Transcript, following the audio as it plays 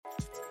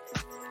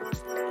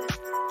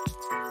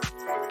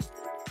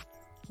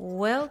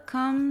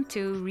Welcome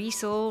to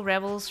Resoul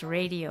Rebels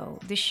Radio,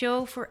 the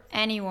show for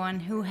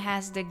anyone who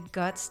has the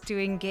guts to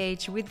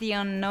engage with the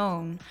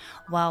unknown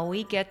while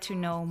we get to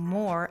know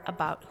more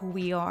about who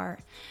we are.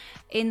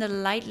 In the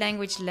Light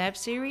Language Lab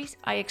series,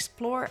 I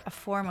explore a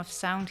form of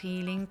sound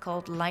healing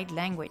called light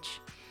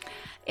language.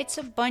 It's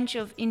a bunch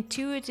of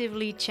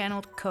intuitively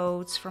channeled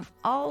codes from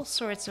all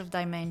sorts of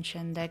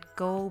dimension that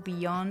go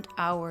beyond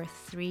our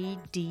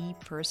 3D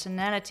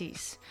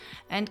personalities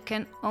and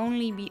can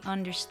only be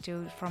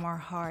understood from our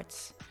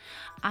hearts.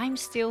 I'm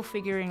still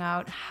figuring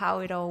out how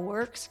it all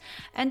works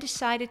and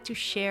decided to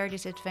share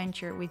this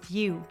adventure with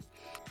you.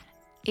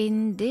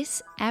 In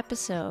this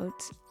episode,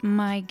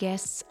 my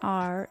guests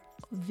are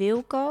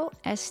Wilco,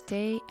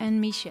 Estee,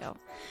 and Michel,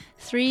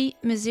 three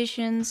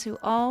musicians who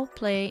all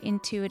play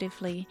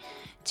intuitively.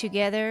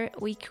 Together,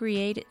 we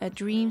created a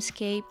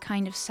dreamscape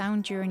kind of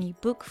sound journey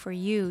book for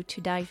you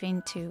to dive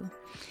into.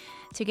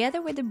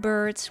 Together with the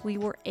birds, we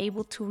were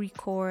able to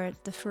record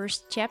the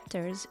first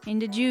chapters in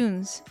the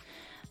dunes.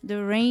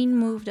 The rain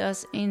moved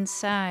us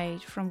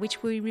inside, from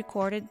which we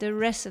recorded the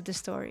rest of the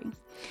story.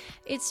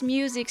 It's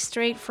music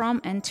straight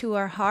from and to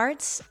our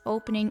hearts,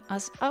 opening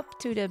us up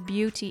to the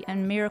beauty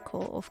and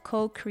miracle of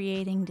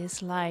co-creating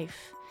this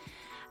life.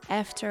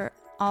 After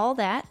all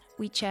that,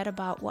 we chat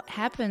about what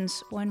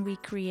happens when we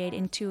create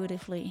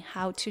intuitively,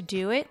 how to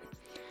do it,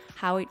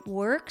 how it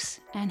works,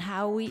 and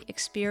how we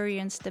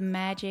experience the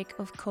magic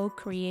of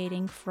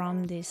co-creating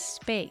from this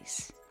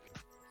space.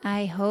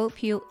 I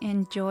hope you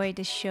enjoy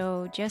the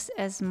show just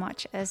as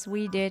much as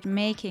we did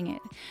making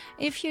it.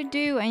 If you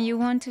do and you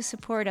want to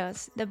support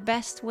us, the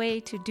best way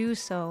to do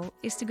so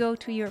is to go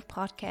to your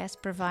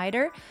podcast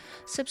provider,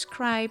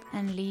 subscribe,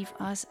 and leave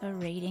us a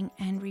rating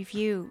and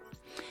review.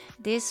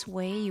 This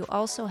way you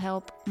also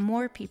help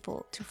more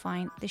people to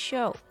find the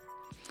show.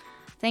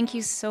 Thank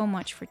you so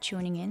much for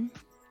tuning in.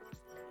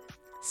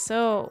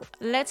 So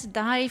let's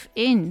dive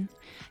in.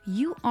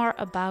 You are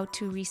about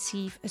to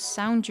receive a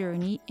sound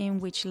journey in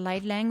which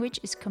light language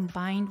is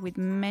combined with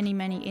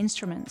many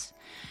instruments.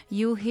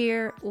 You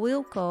hear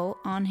Wilco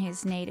on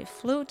his native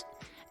flute,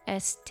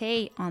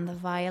 Estee on the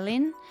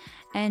violin,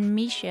 and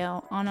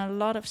Michel on a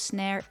lot of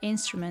snare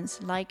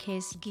instruments like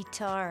his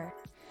guitar.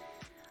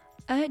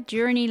 A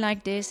journey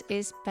like this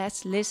is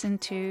best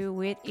listened to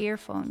with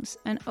earphones,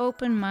 an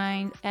open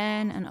mind,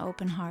 and an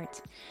open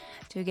heart.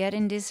 To get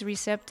in this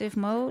receptive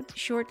mode,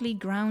 shortly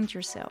ground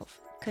yourself.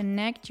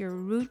 Connect your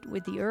root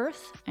with the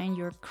earth and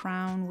your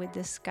crown with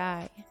the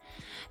sky.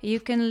 You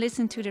can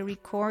listen to the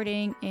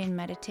recording in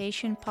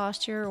meditation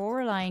posture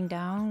or lying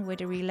down with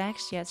a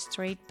relaxed yet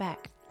straight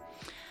back.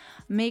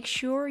 Make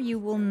sure you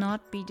will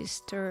not be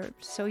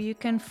disturbed so you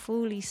can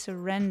fully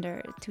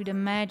surrender to the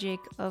magic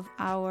of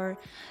our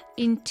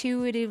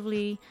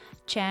intuitively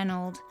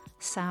channeled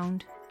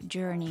sound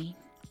journey.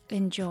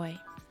 Enjoy.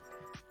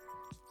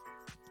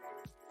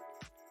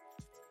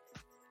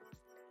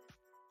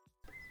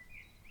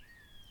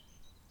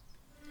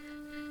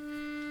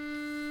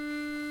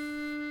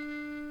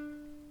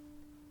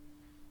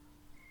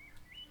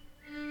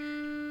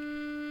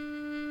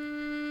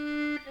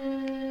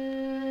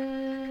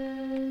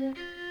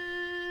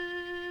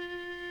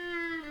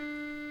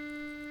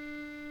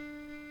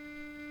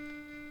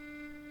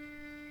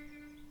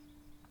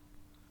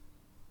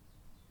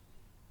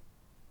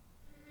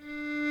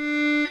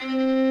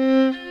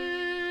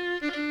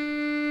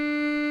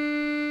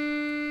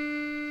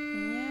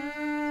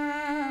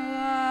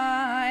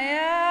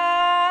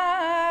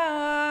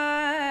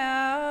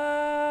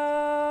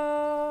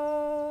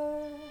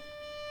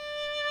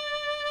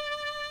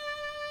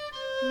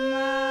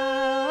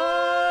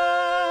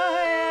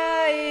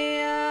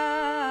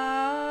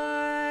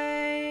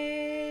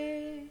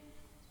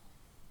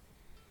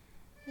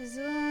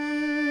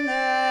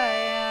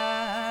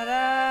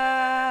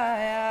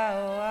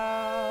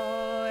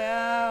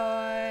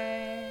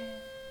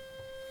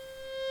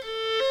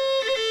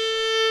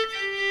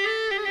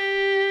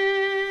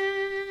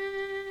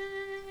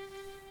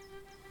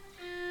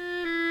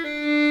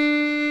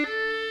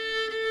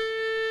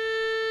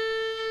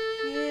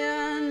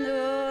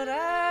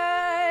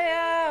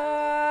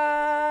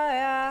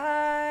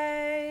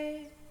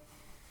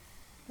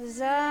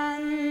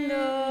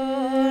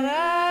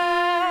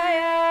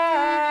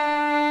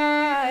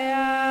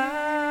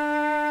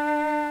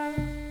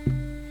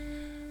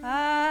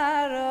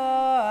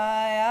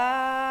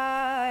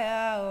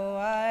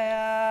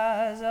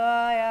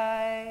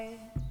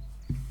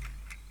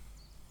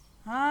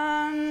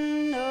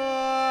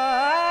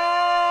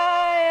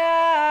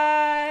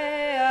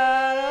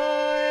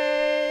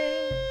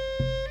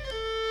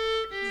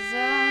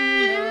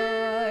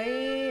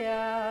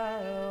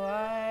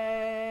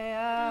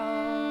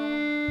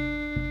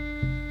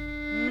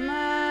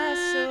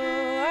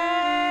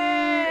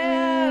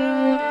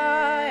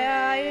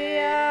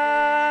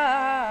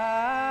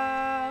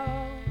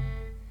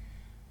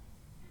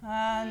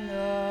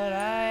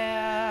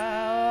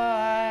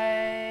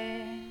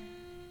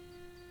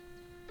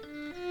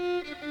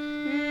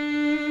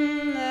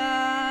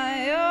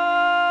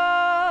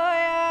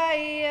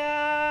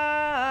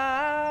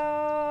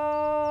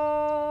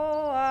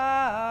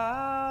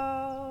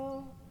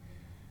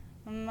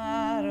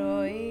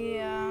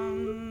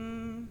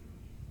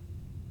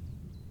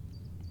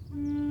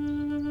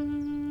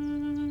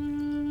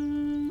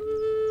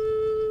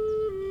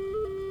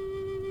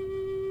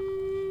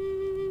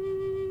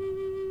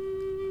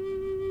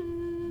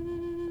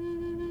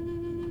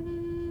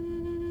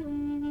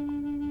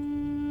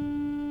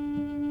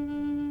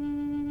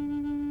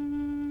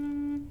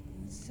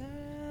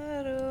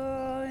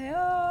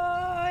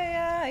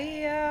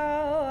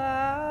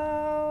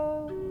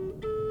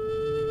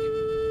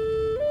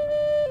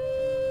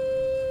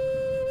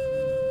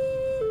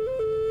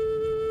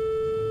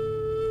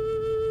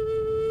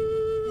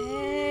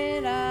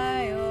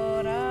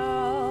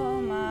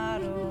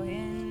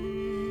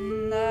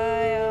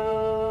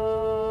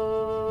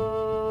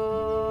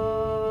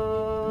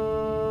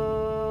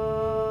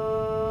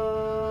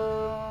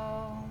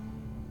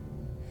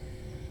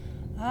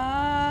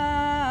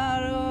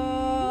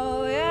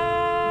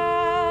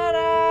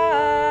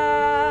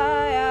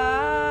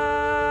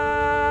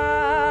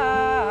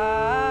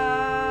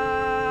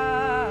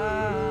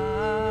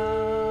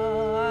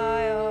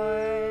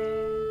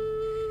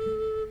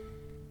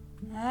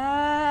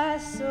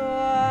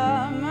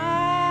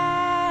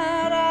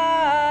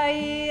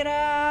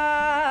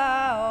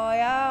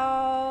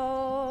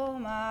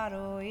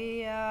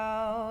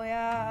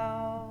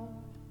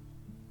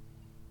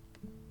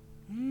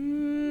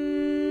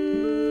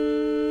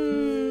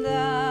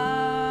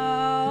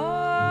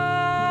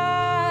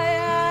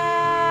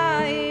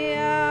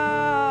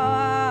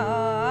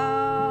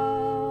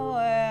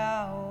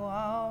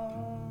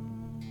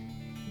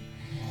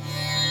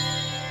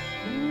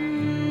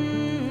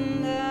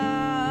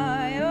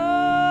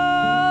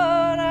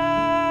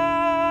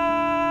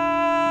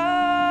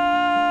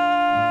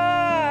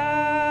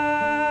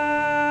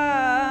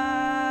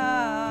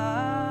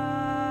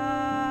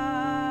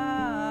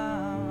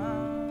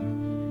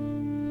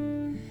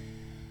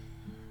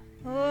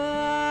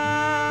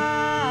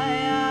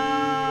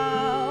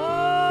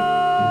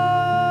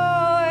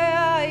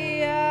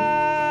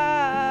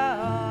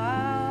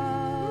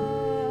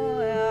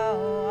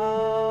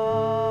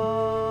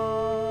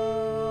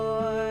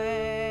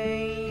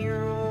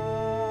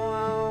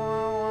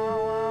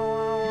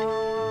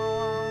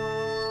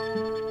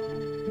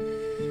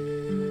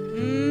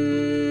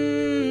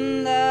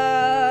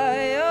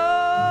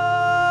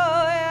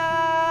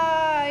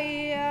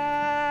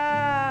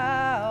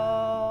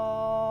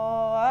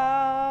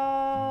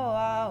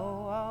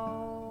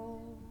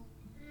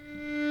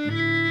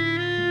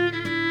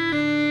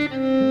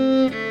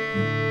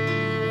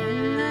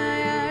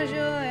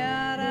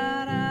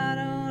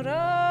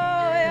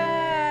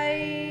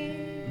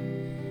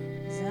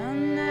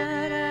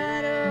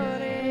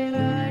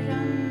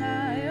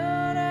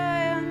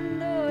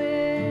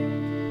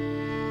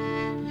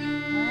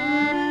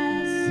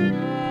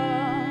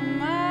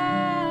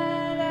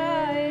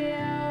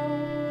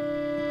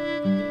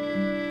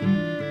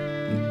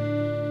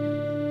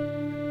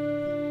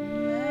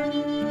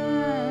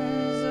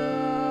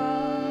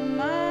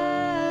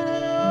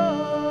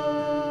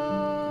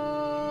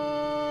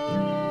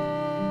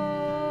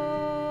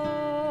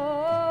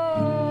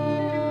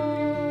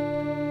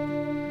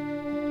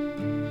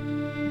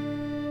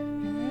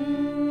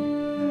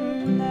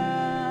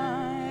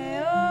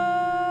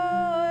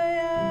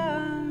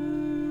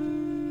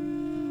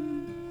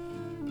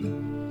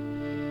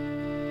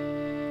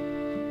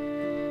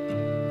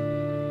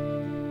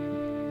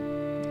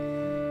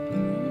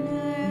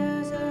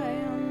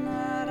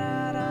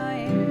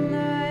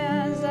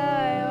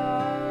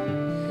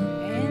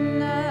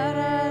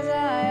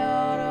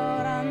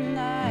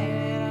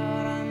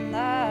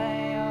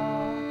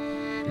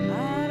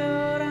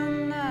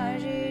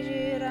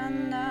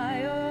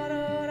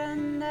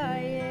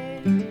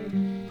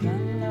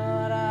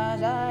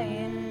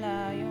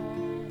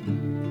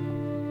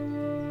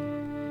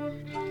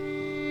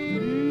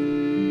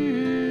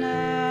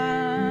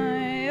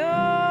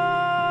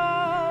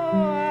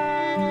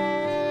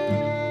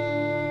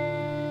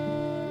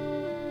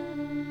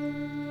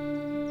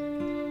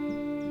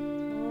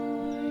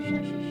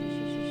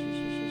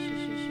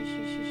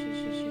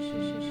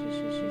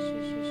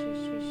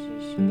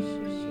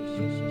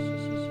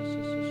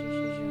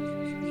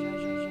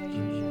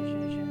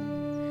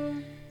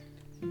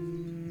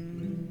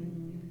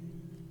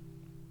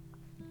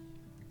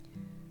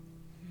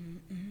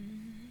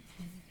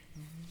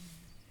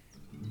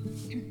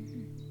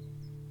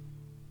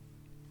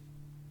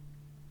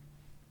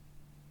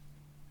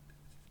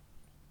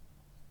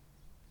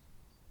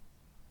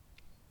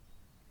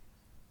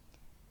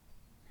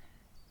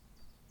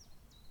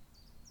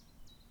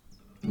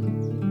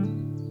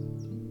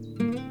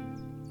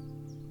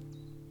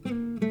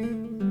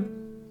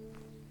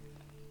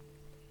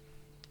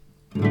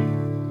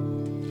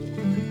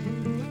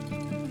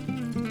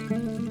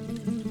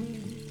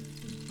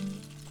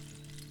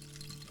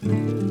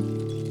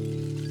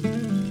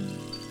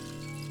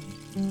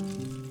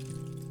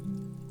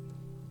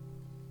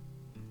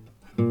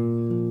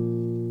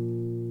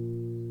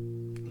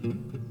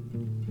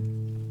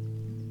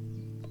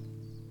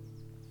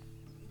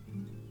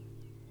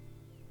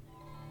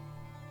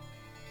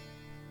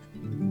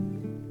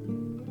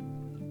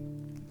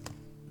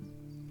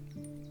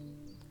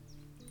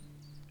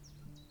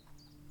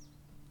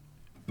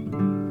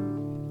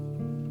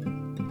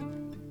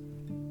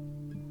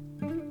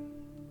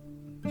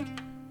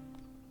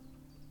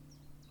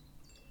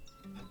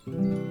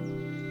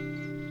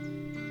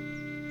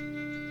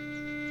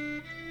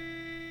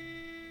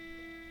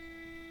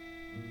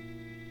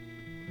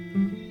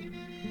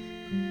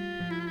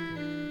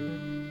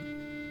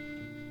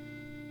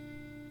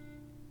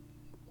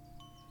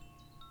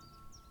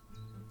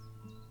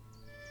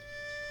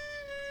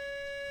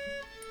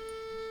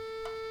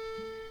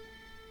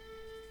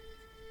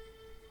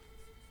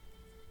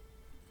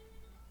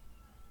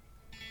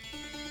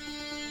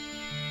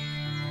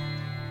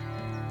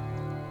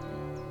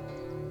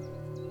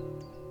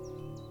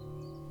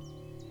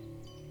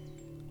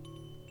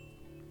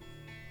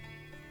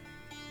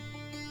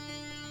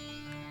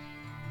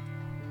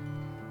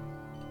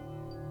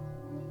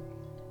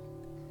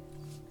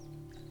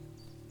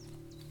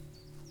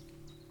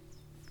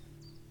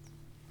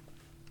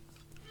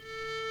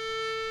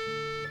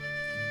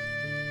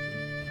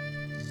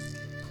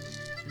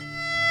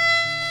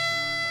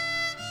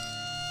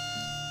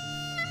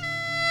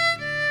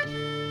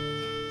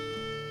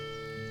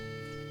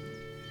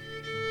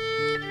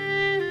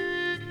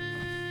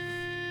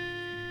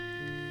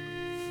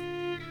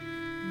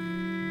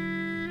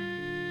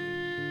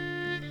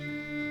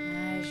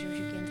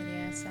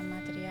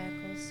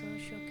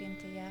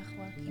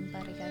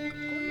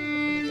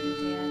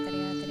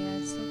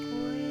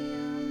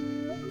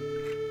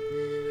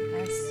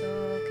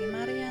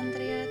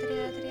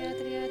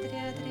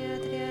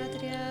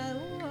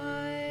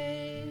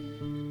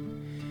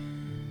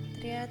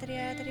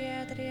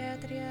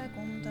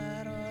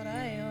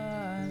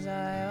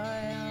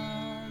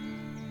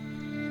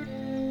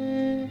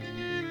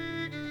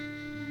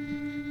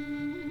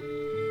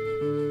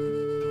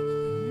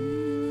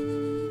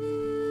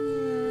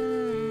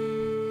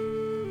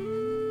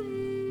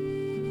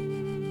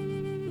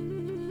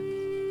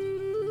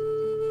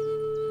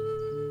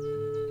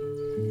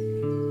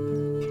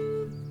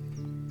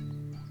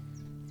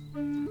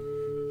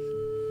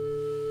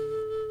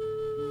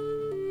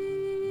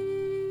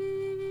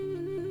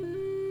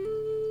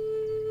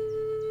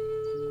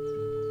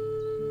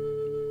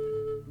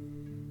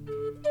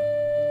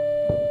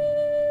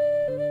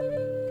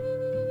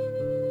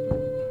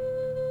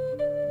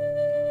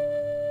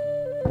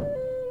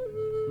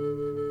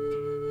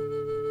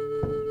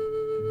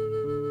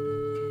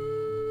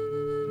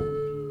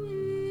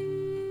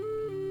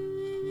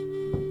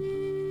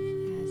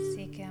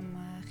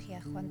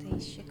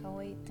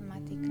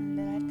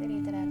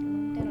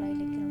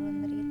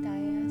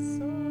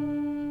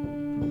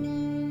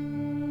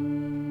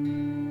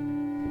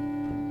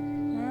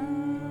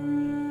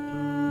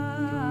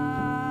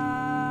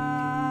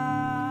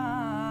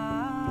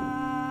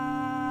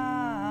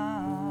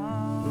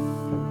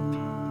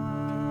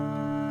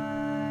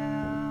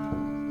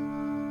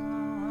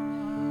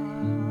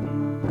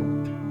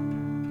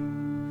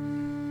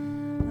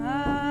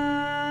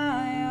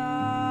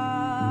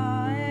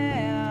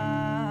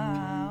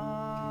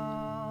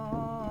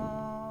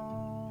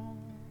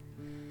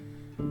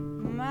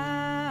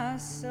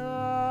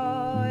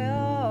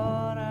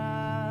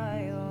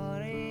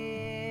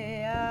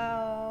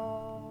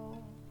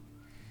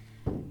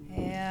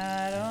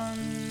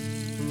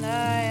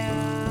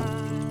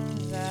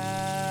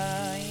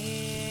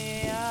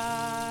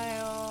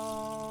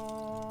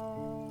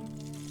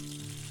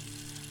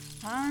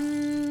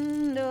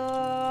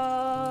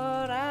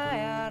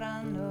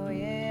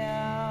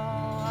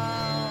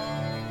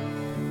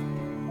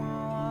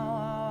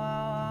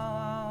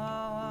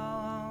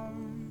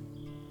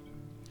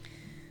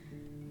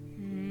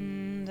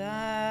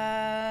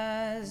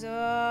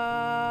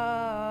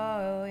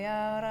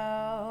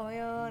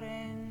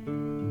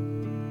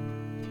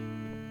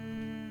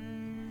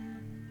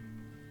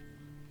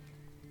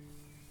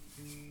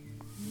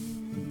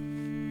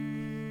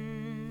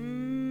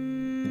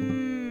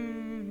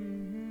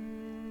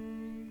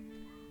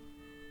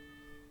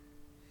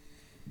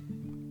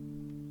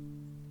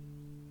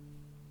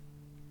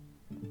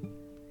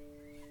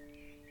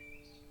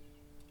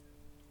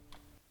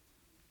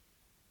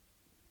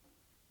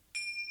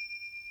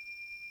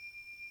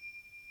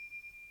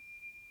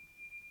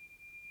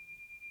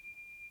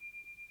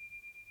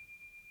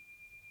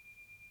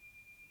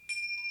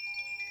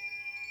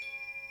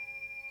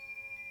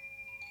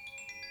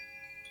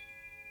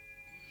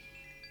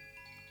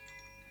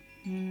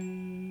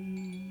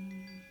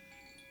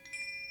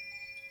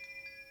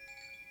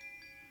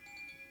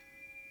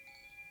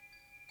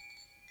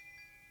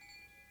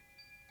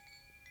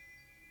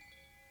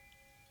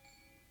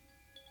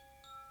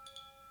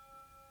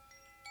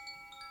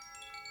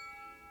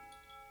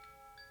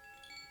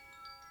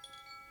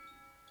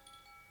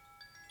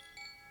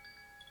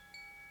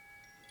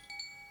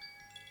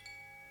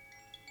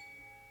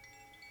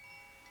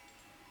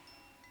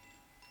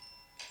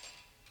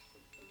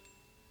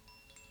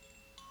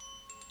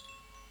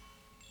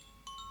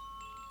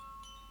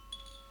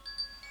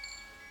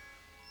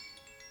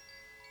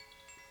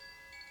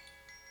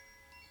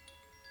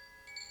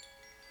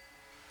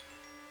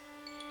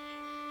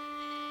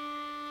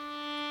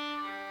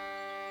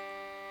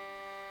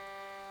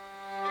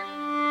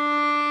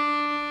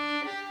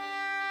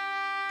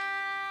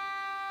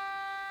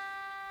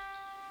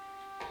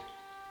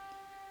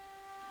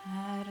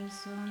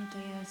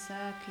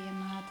 kia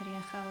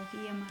matria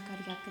gauhia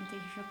makaria kente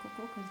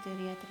shokoko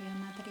kateria tria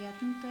matria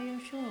tunta yo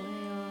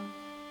shoyo.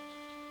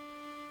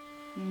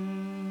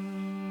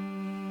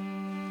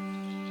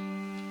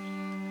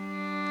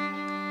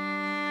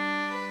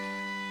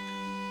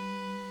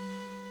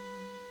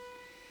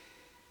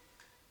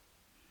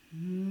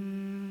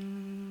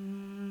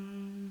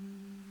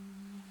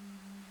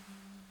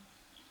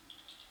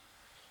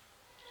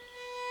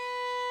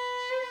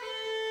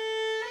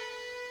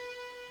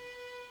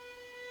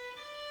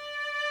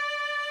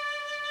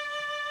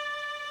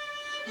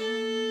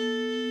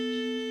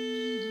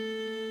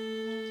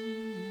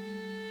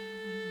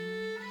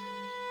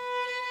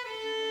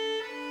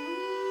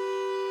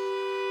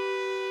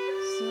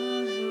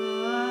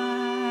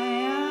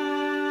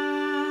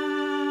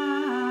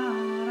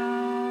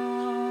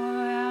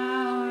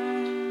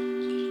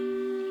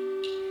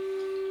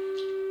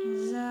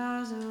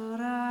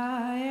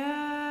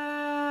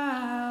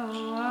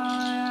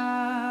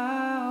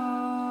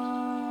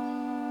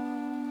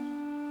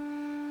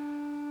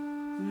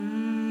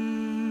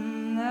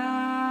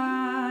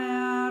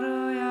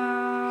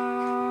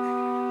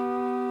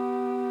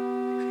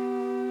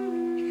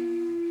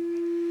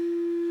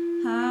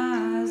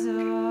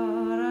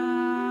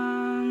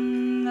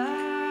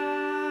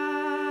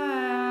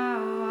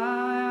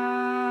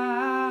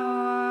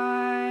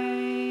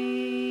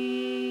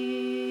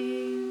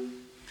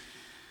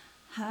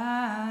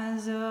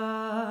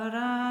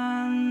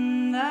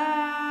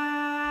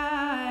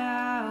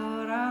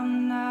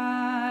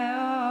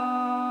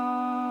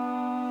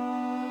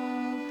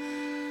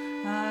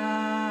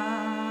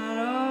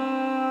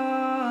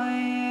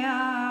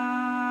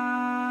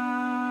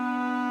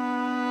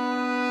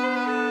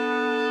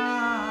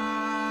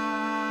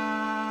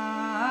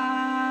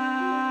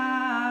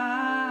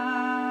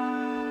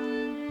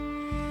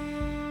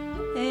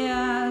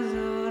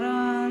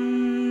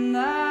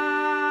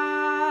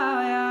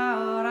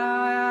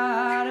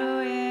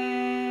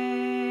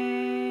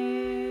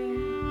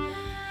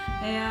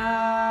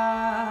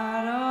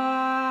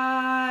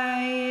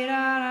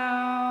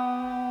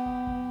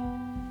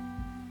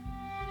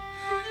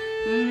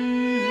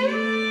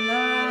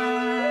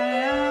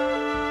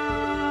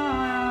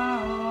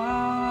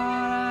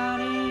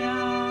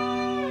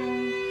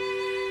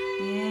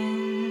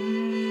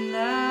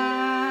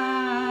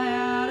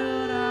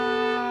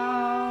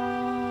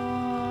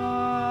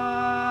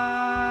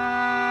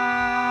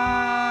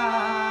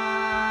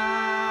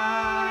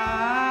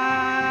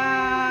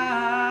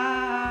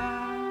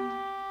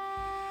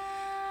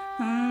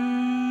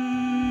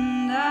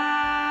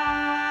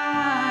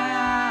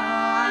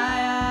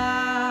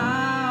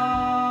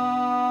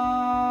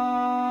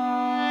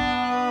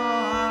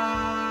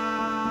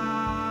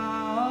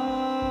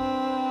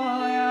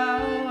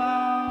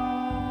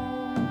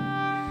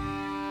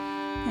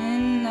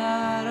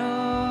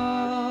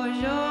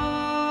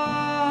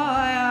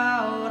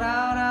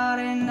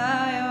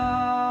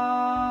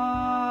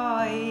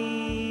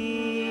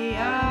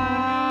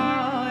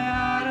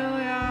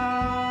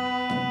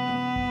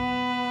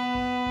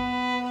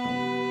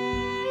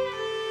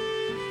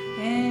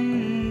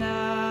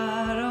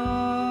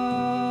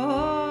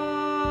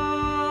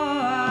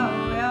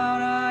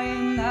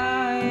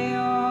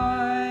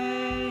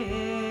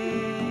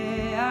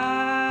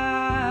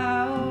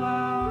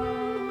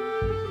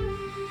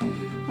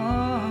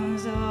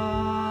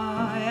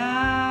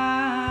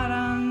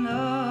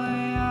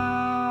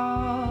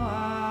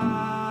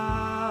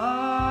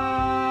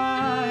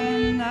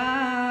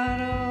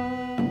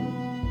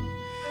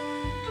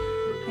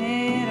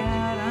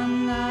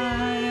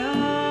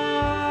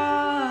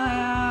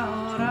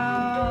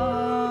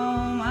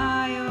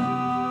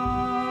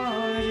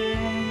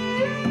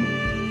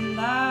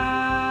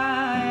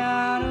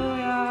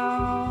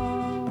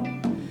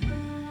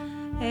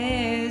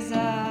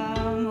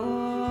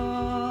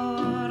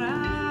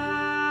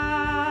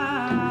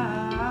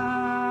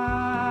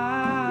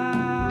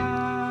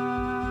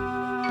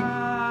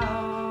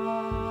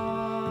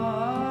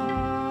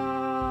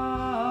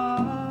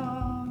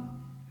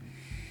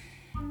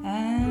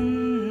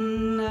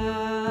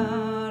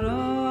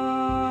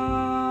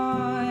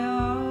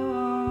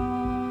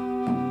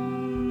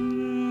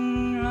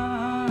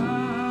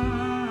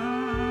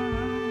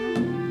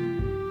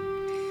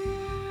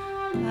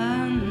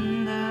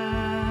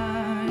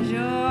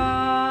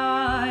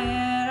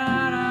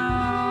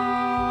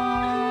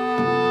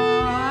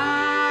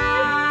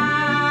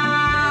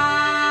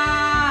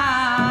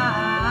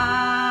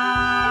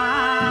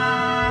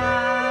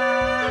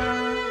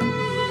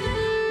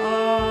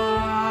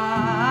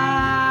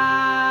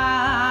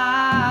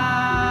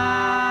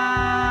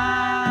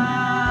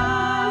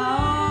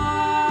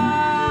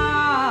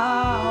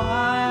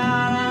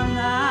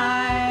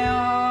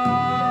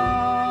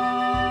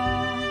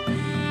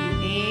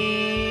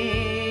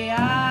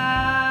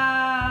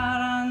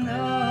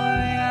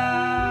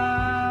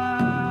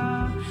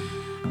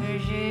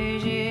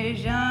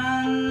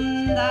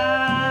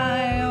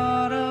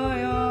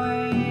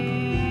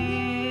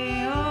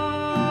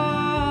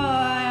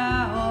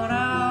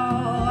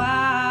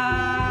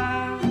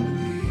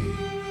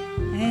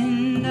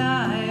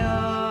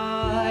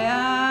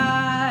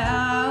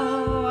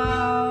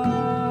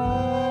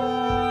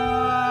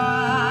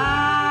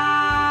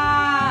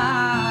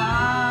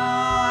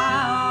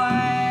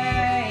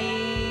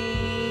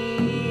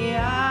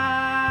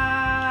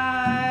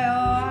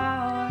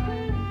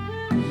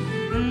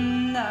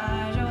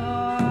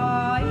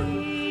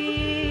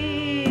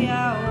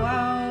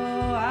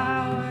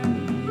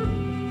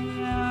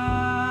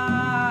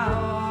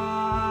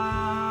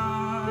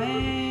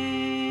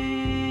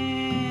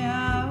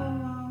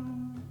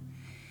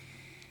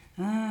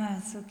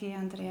 Asuki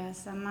Andrea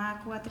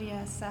Samaku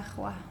Atria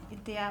Sahwa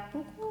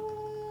Iteapuku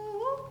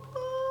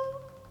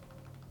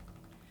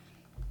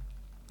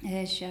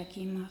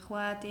Eshaki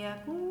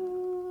Mahwatiaku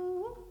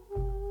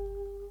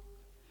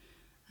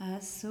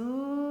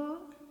Asu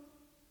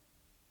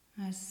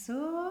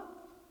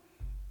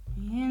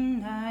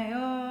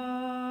Indayo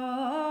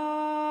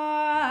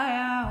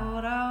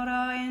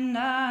Ora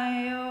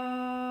Indayo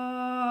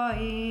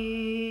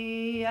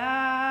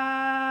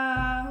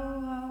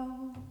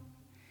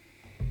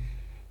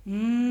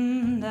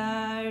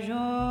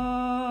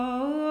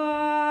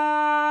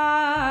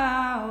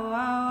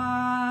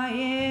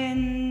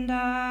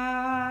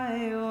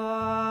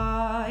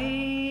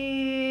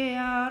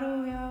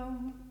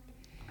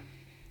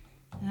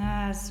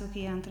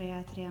Suki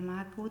Andrea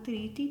Triamaku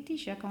Trititi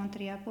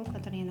Shakontria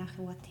Pokatrina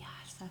Huatia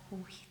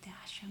Sakuhita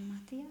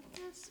Shamatia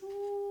Tasu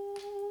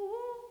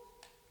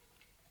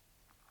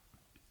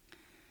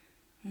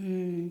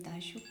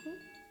Dashuku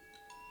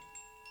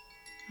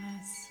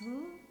Asu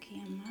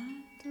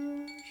Kiamato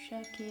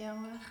Shakia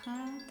Waha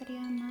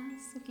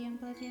Triamasu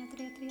Kiampatia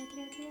Tria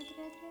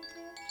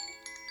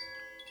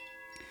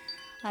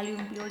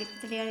Alium Piolik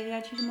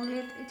Tria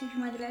Chismolet,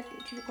 Tismadrat,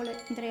 Chicolet,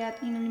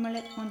 Dreat in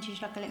Animalet,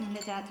 Conchisacal,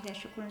 Military,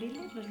 Shukulit,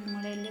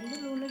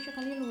 Lula,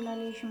 Shakali, Lula,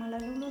 Shimala,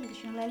 Lula,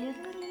 Shimala,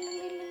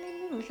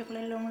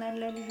 Chocolate,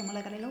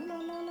 Shimala,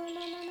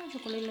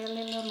 Chocolate,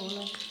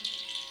 Lula,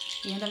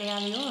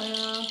 Yandalio.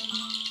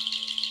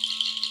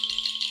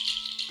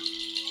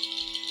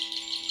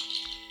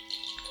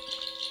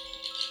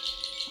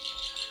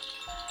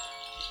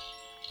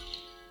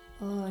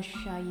 Oh,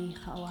 Shai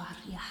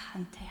Hawaria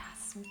Hante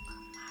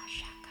Asuka.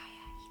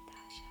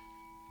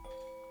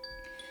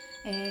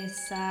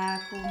 Esa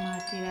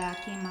kumatira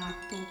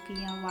kimatuki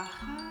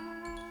waha.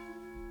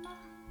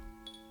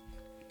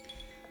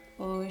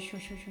 Oh,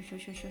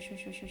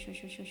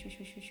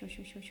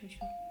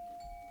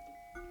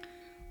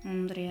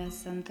 Andrea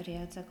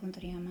Sandrea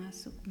Zakundria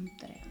Masu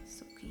Kumtrea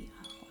Suki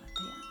Ahua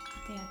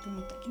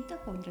Tea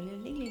Contra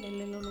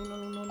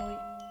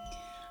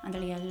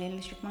Andalia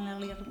Lel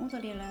Shukmanalia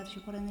Mutalia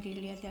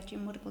Shukurandilia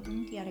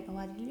Chimurkotuntia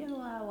Recavadia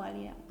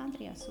Walia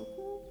Andrea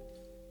Suku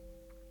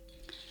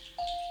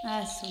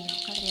Asuya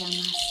Kadria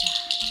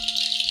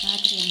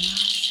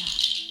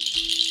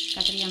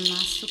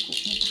Masuku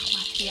Nita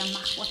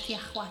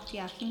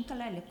Hwatia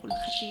Hinkalele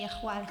Kulhatia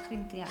Hwal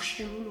Hintia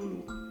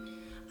Kululu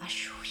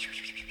Ashu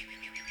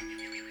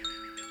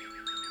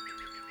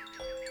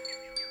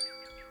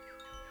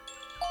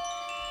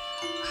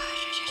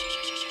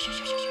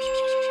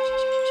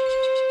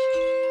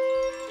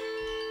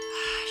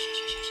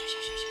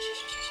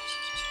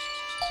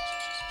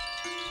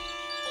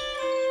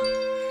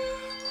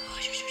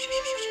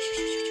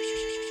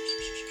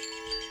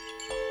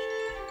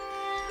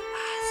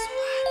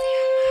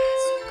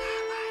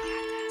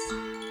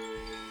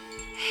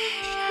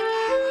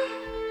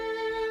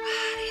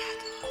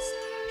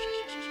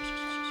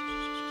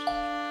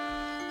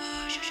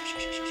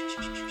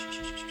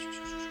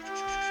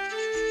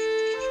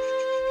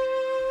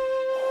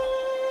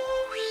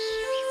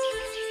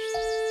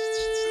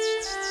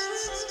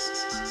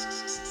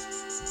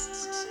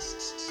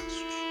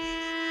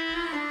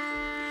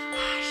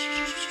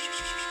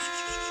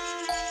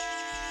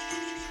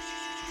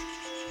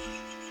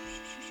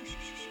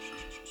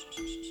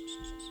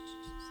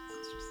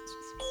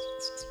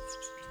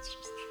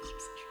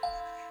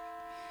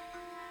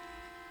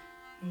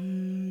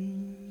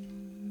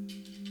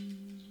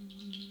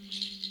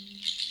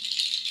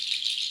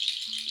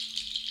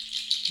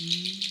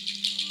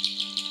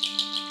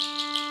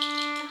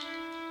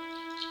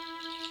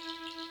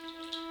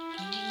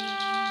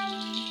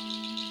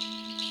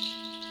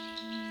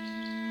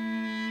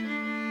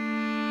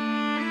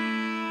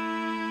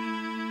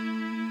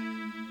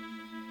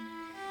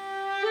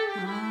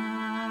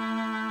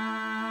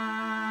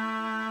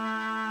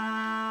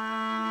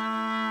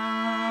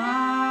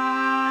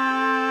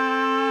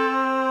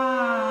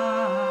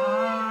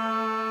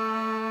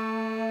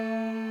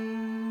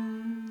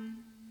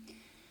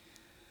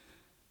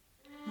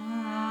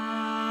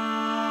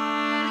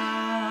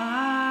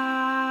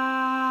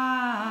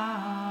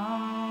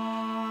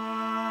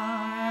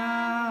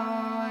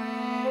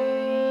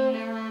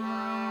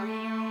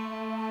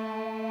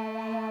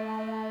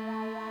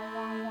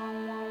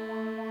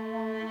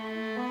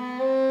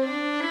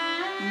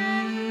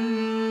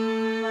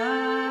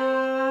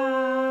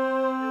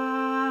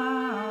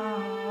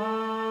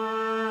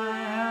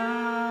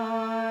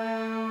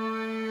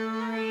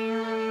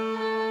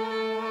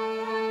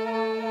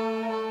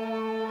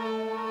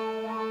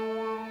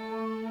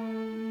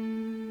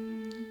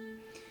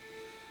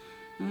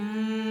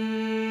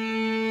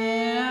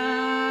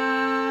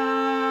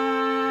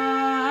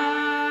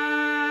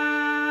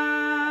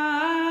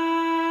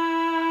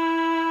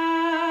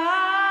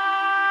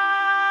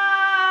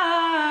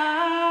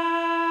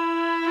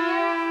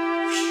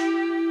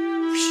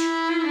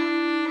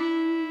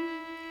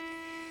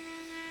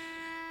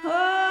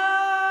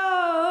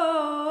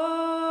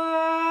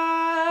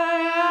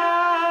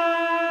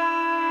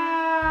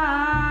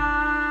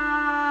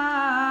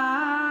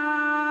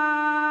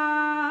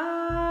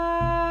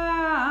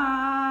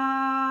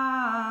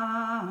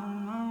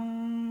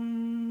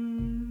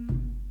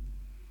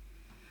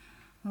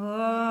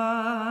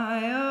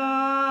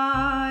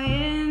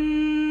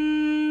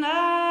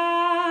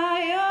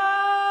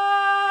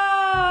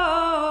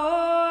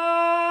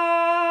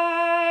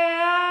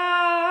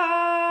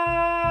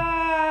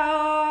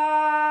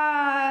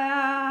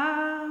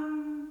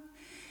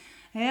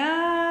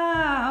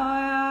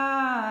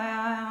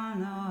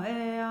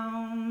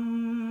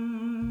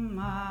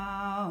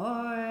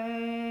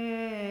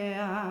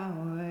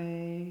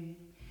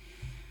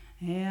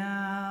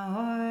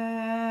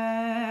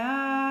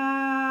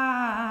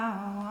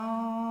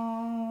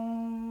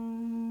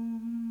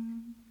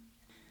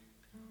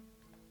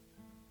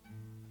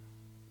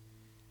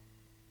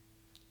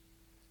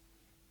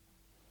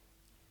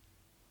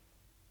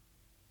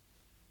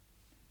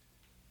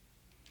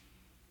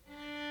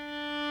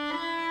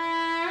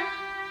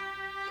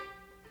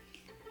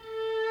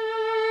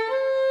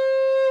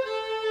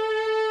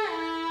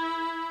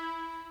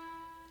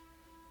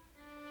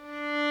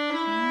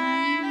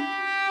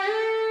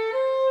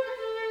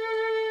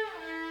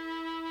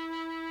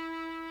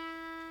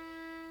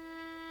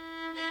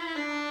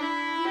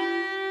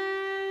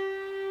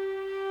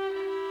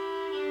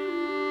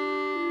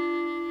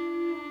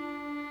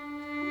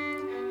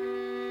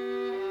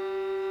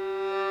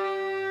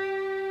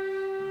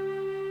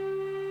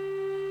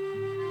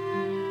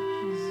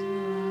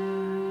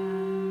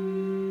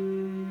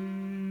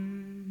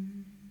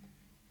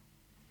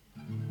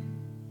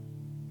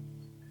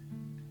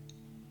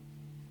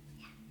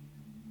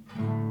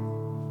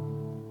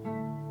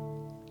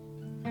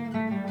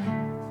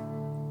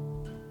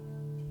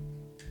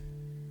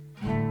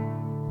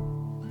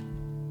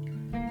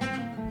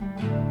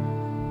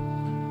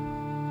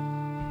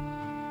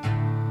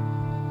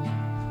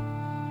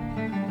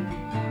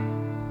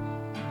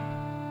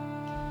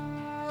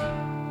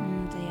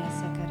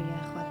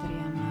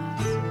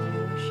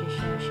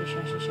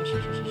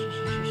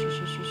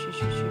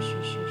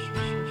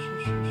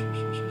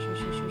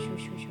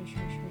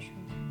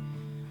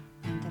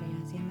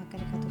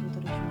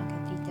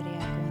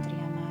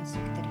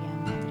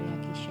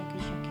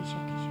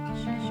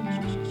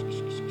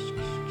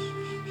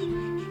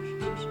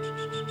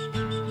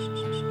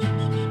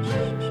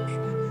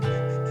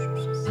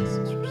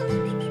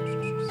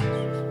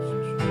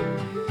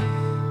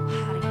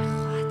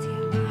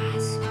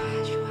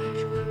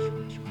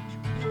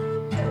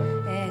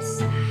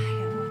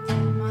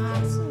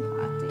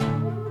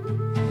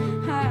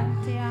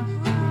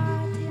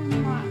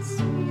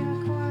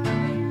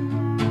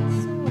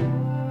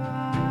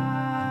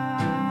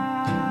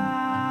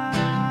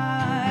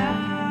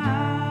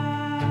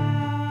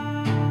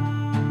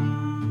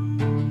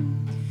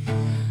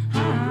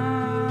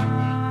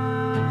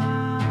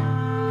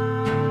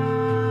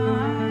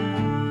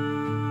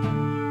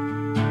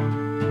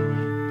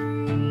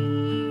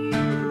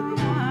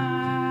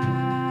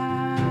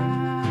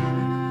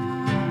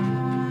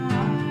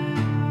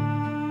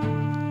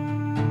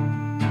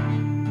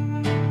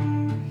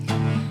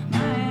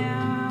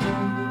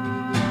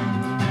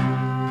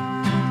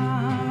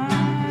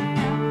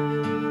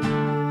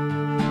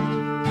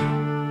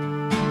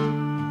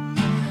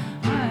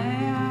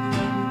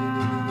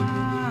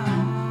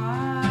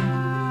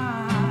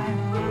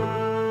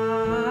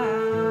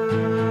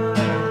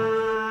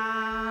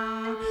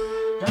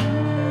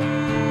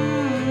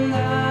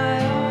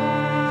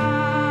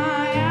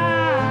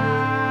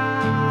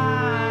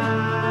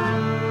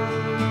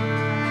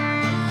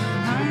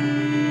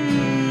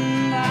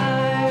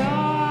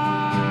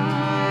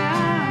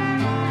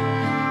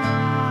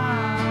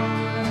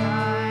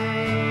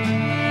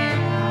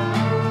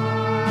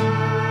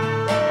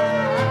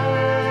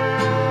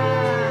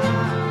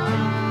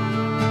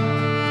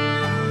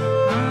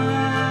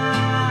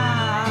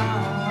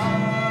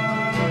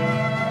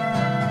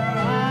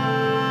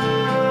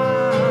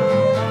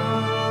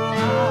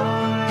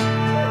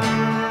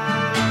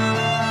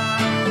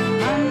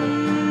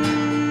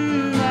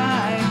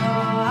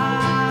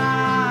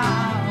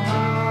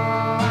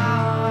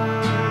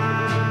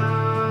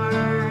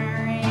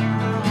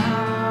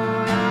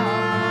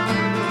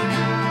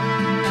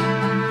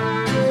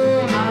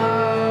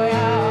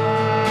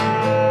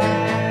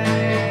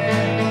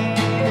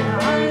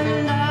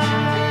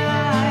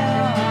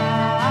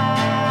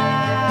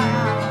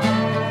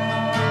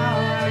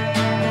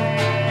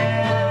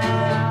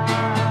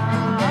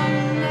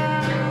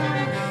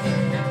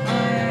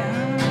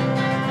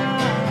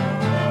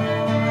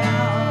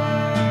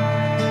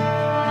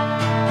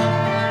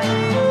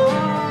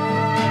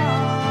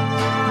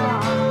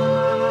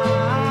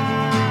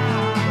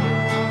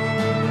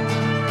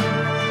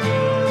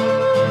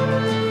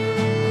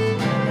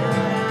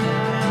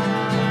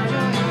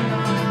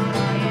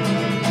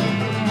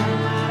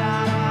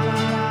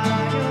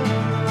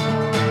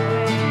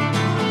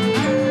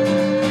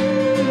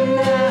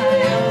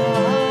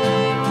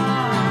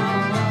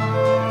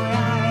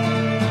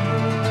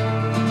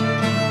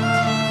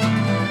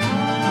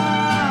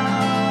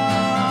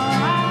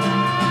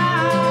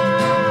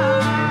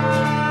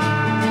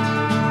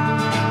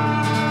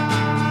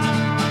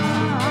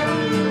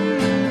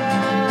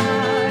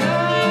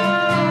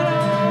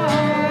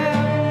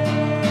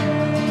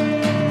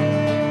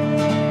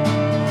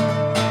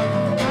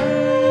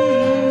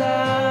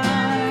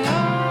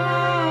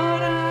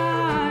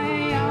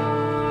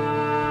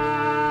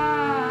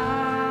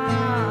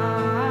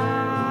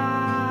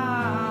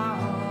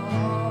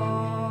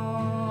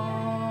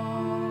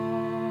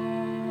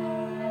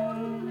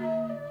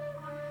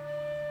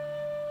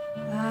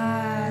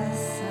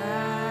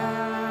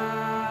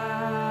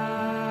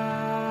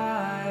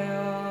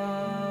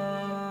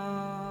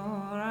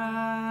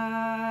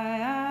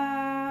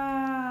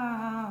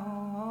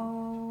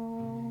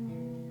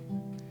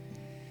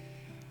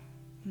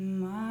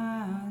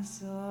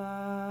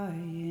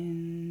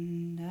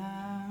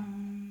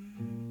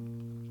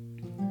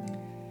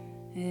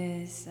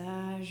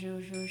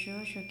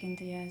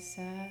kintia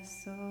sa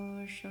so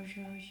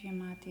shosho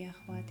shimatia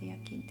huatia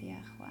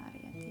kintia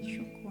huaria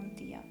tishu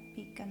kuntia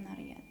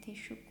pikanaria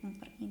tishu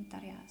kumpar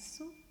intaria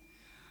su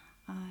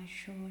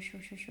sho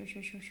sho sho sho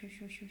sho sho sho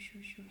sho sho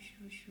sho sho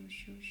sho sho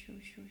sho sho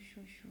sho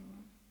sho sho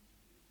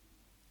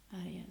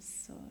aria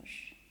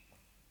sosh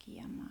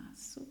kiama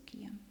su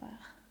kiampa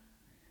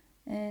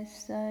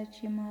esa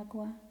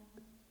chimagua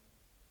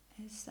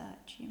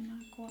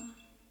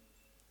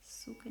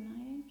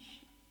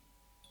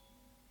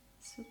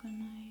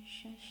Sukanai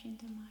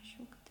Shashindama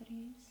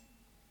Shukatris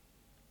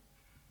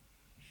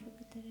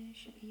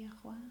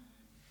Yahwa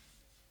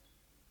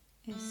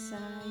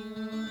Esayu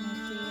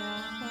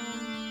Netiahwa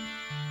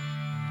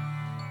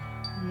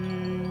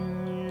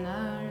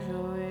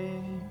Najoy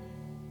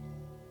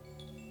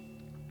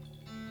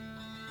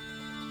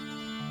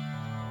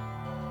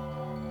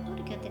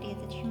Urikatria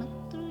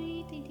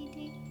Tachmatrui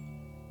Titi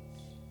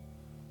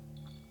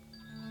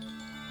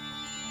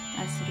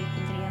Asri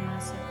Kundria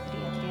Masa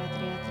Tria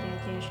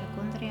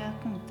Shakundria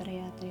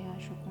Kuntria Tria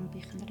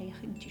Shukumpichandria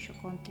Hinchi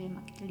Shukonte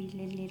Makli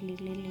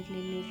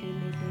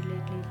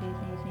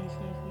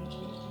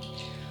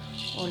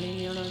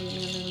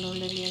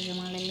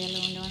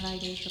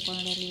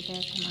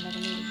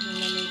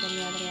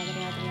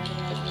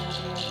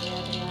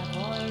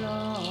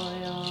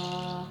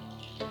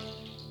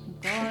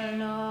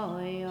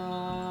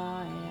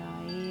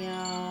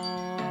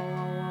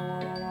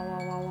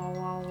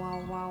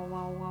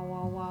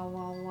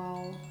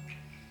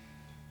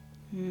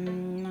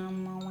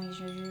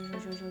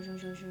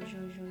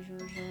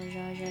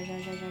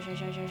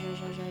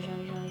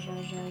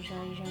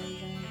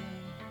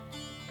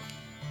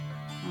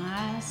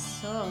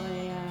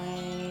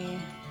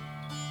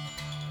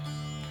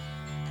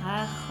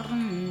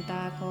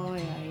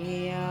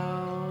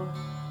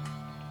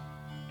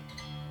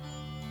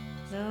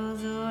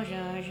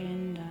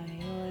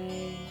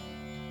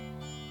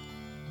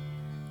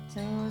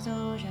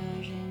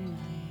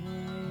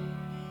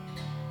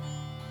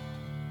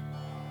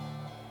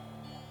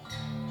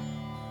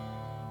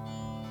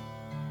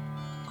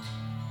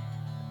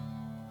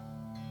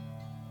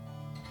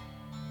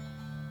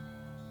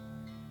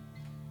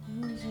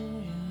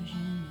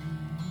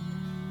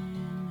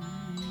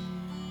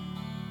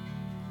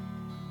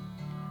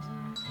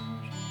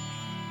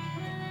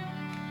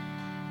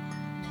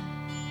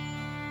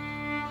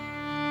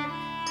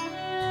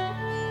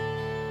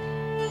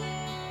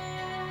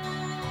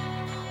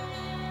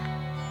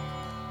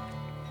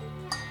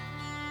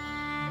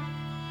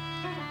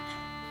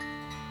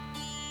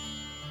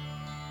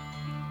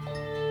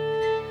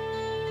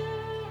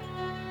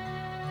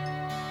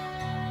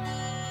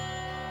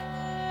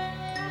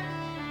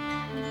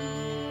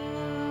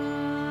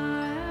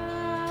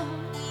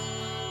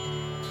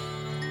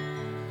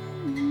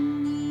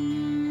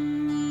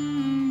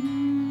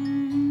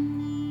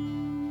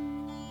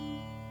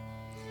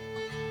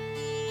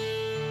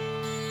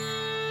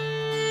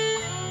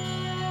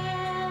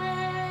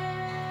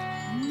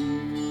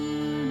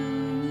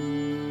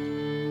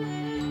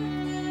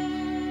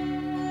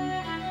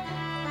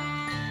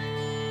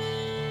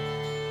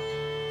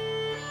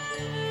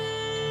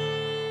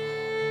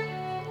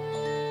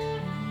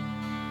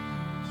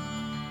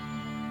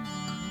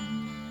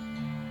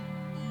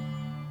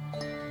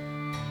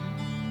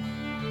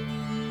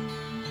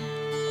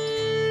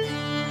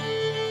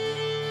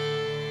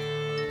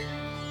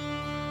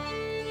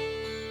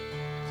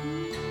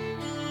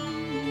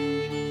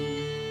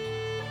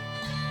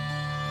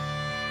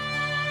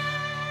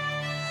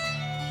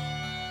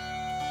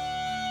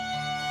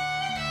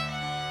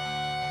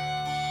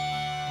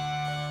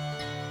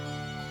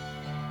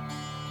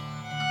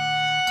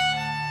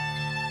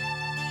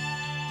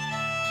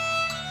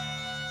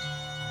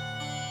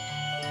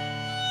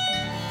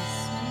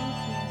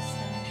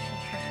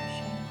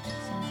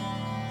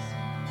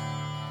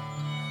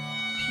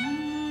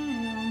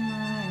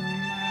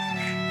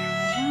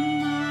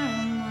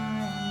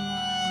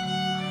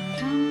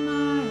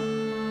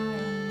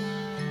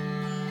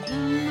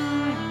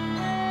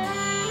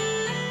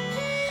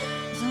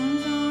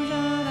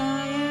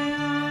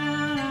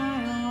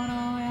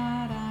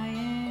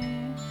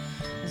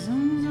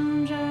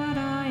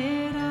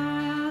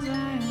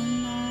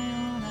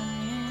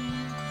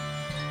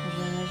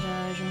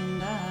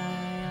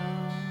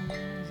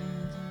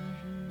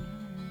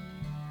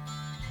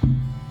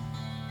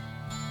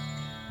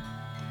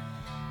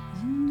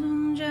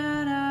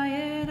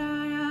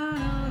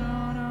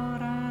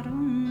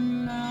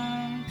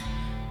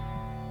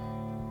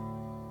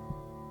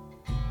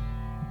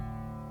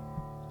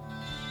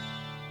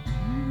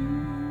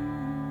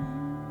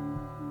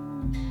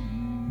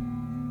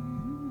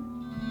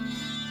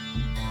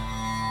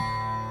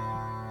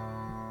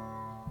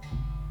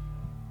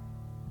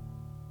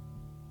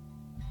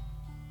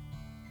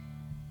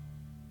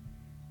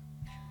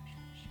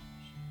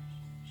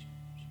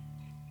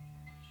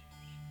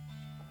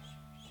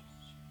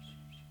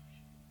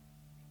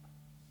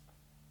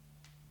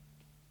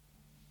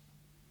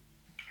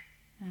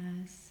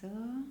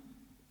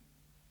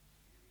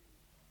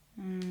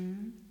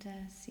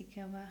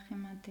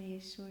sikawahimate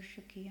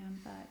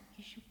sushikiamba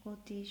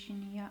ishukoti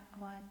shinya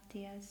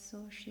watia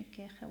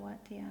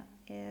sushikehawatia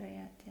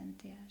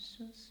ereatentia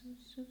su su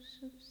su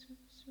su su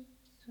su su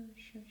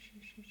su su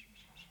su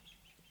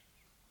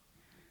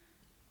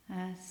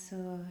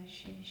aso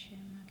shishe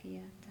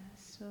magiata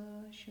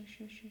so shu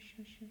shu shu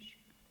shu shu shu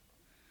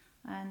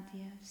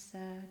antia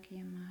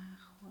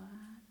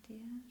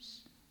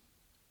sakiamahwatias.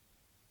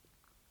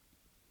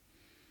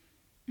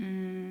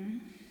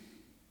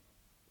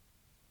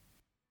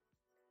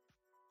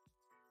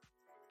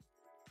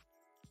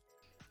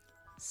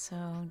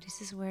 So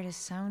this is where the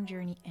sound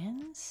journey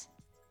ends,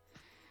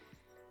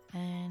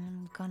 and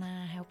I'm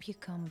gonna help you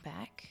come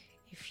back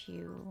if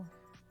you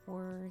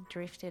were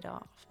drifted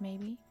off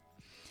maybe.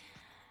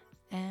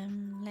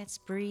 Let's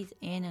breathe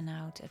in and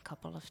out a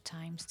couple of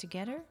times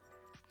together.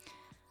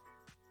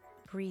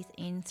 Breathe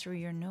in through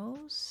your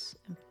nose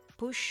and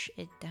push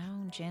it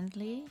down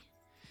gently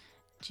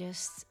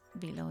just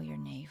below your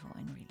navel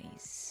and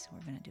release.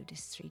 We're gonna do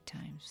this 3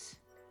 times.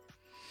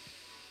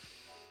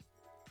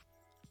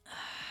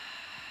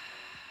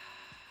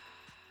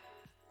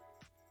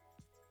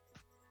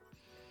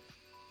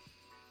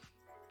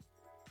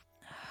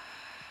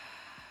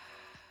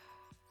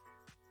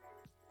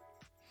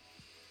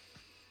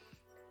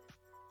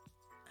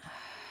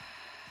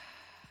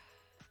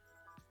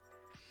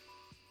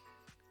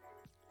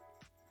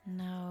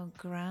 Now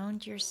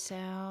ground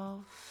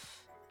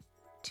yourself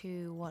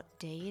to what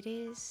day it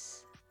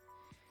is.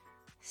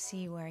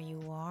 See where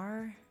you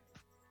are.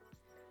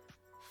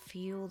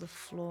 Feel the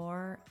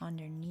floor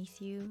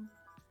underneath you.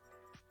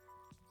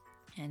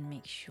 And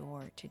make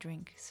sure to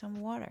drink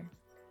some water.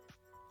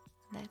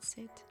 That's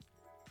it.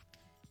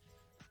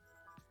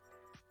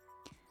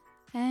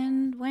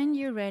 And when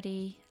you're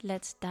ready,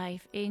 let's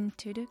dive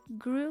into the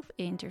group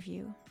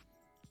interview.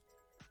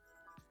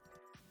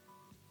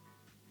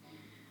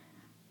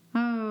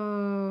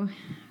 Oh,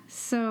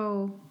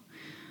 so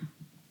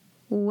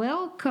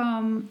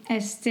welcome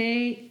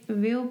Estee,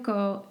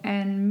 Wilco,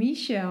 and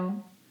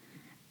Michel.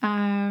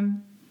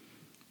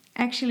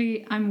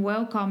 Actually, I'm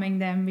welcoming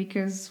them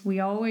because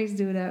we always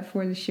do that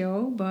for the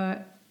show,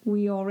 but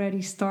we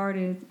already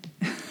started.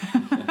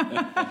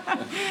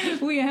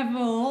 We have a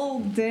whole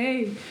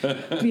day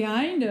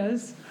behind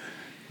us.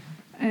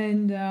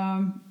 And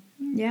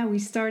we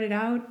started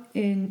out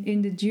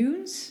in the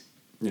dunes.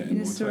 Yeah,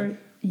 in Noordwijk.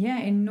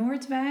 In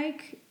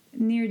Noordwijk,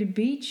 near the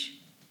beach.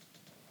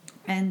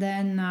 And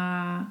then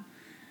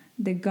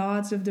the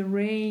gods of the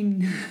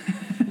rain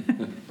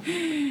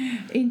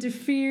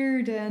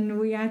interfered and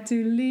we had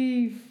to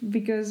leave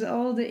because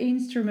all the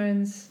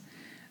instruments,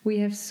 we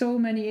have so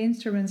many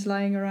instruments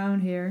lying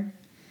around here.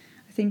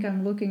 I think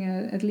I'm looking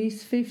at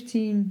least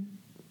 15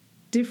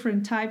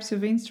 different types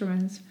of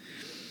instruments.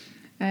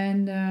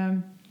 And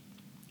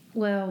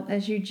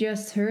as you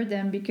just heard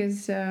them,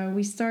 because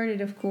we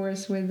started, of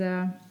course, with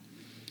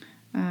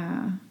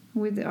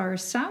our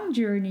sound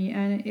journey,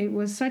 and it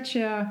was such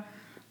a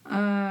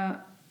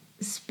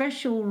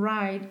special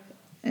ride,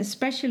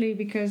 especially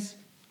because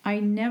I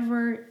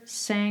never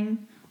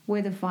sang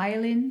with a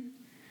violin,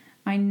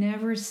 I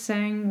never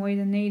sang with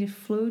a native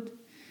flute,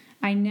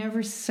 I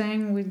never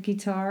sang with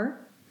guitar.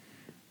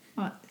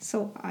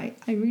 So I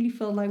really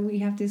felt like we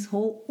have this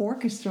whole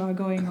orchestra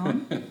going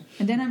on.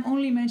 And then I'm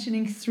only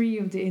mentioning 3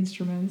 of the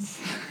instruments.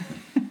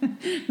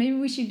 Maybe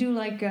we should do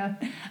like a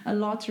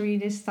lottery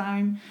this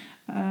time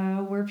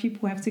where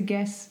people have to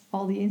guess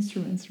all the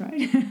instruments,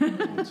 right?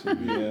 That's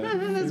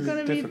going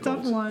to be a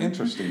tough one.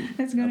 Interesting.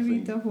 That's going to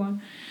be a tough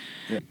one.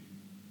 Yeah.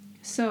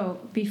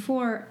 So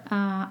before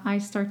I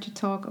start to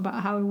talk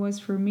about how it was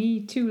for me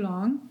too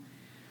long,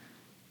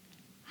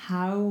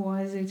 how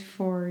was it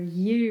for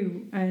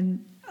you?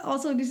 And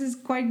also, this is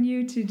quite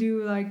new to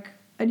do like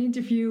an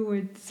interview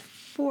with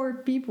 4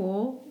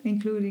 people,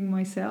 including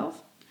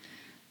myself.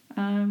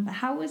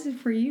 How was it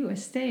for you,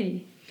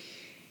 Estee?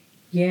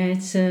 Yeah,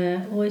 it's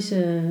always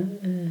a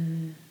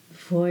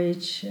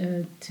voyage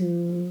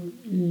to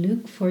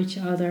look for each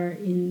other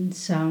in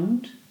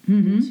sound,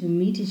 to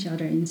meet each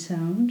other in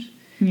sound.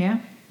 Yeah.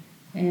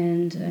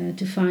 And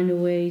to find a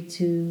way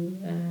to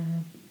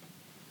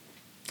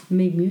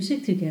make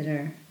music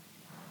together.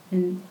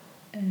 And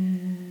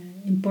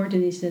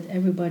important is that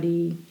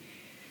everybody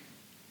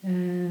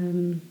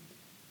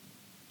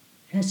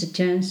has a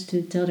chance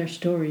to tell their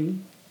story.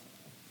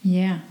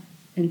 Yeah.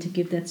 And to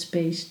give that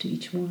space to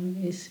each one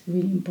is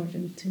really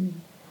important to me.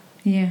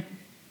 Yeah.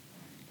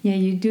 Yeah,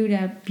 you do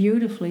that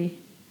beautifully.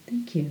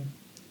 Thank you.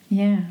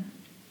 Yeah.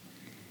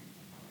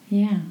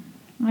 Yeah.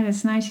 Well,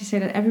 it's nice you say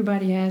that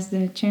everybody has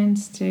the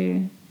chance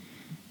to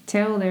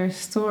tell their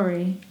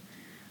story.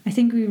 I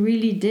think we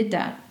really did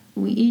that.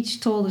 We each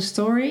told a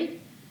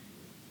story.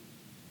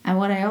 And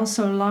what I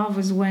also love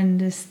is when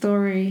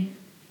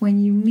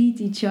you meet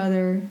each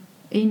other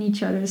in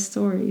each other's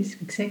stories.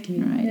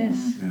 Exactly. Right.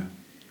 Yes. Yeah.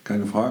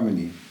 Kind of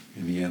harmony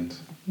in the end.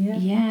 Yeah.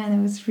 Yeah,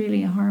 that was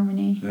really a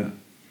harmony. Yeah.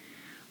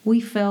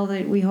 We felt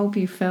it. We hope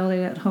you felt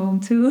it at home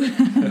too,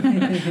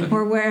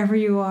 or wherever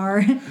you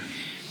are.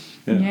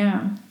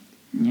 Yeah.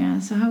 Yeah.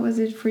 So how was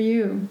it for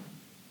you?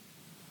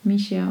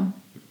 Michel?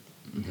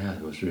 Yeah,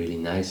 it was really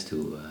nice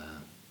to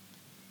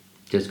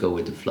just go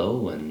with the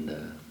flow and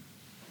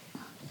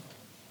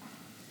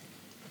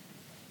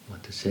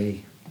what to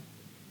say.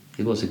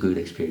 It was a good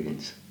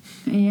experience.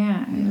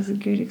 Yeah, it was a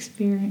good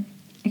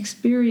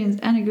experience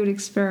and a good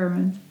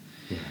experiment.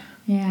 Yeah.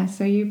 Yeah,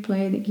 so you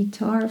play the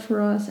guitar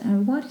for us,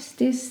 and what is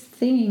this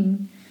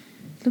thing?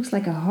 It looks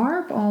like a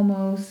harp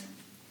almost.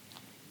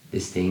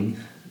 This thing,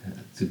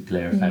 to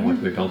clarify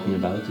what we're talking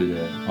about to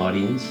the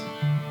audience,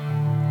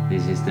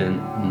 this is the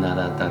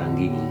Nada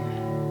Tarangini.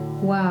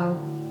 Wow,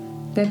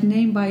 that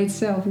name by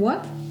itself,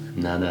 what?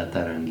 Nada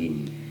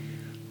Tarangini.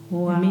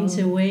 Wow. It means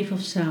a wave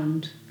of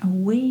sound. A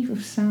wave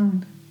of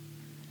sound.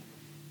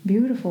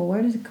 Beautiful.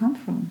 Where does it come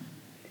from?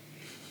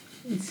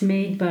 It's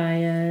made by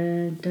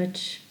a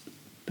Dutch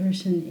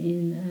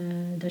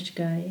person Dutch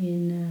guy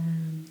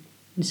in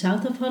the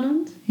south of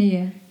Holland.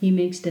 Yeah. He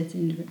makes that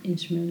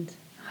instrument.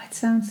 It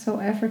sounds so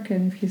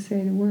African if you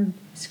say the word.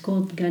 It's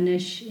called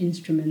Ganesh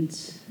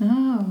Instruments.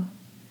 Oh.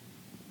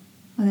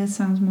 Well, that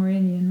sounds more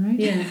Indian, right?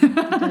 Yeah, it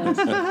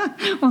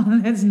does. Well,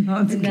 let's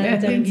not And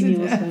get that into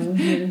Tarangini that. also.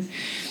 Yes.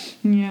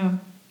 Yeah.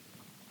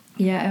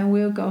 Yeah, and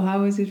Wilco,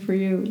 how is it for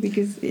you?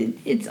 Because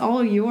it's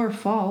all your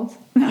fault.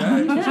 Yeah,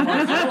 it was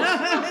my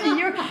fault.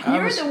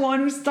 You're the one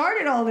who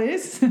started all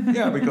this.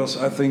 Yeah, because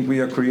I think we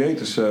are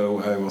creators, so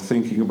I was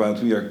thinking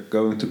about we are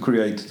going to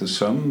create the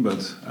sun,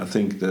 but I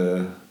think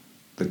the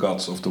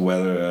gods of the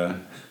weather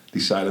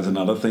decided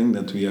another thing,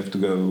 that we have to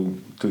go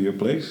to your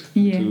place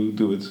to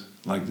do it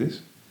like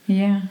this.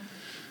 Yeah.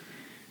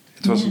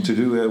 It wasn't to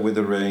do with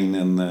the rain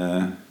and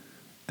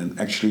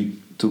actually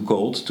too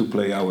cold to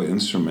play our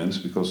instruments,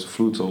 because the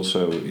flute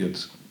also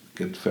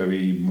get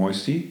very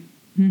moisty,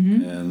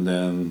 and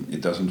then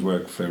it doesn't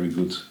work very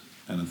good.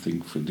 And I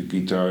think for the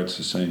guitar it's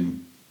the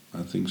same.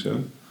 I think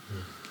so.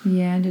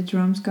 Yeah, the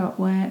drums got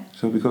wet.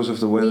 So because of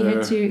the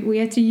weather, We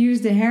had to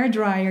use the hair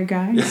dryer,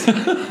 guys.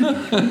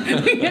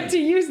 We had to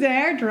use the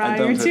hair I dryer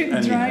don't to have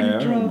any dry the hair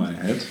on drum. my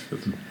head.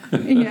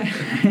 But Yeah,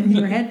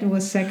 your head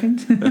was second.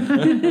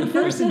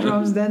 First the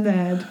drums, then the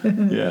head.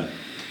 yeah.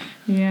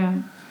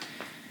 Yeah.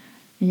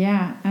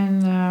 Yeah,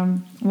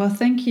 and well,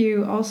 thank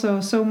you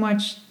also so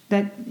much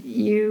that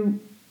you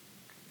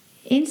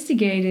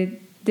instigated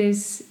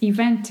this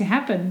event to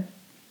happen.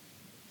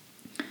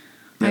 Yeah,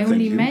 I thank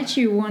only you. met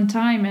you one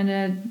time at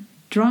a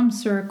drum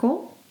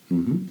circle,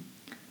 Mm-hmm.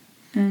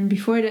 and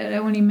before that, I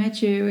only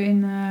met you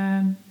in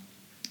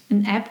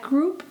an app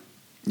group,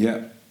 Yeah,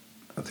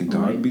 I think the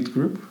Right. Heartbeat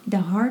group. the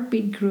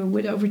Heartbeat group,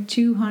 with over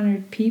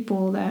 200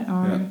 people that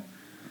are,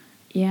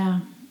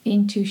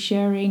 into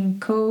sharing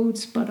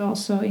codes, but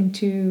also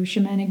into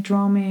shamanic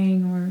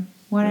drumming or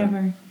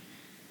whatever.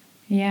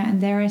 Yeah,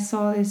 and there I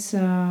saw this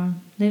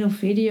little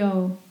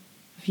video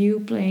of you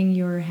playing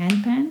your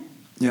handpan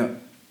Yeah,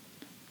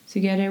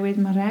 together with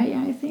Marija,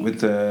 I think.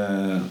 with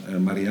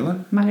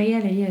Marielle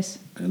Marielle, yes.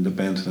 and the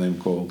band name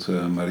called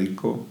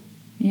Mariko.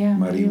 Yeah,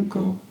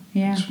 Marinko.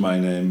 Yeah, It's my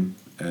name.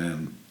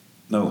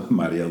 No,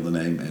 Marielle the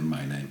name and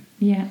my name.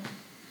 yeah.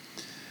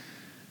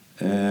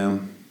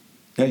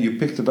 Yeah, you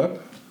picked it up.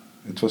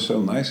 It was so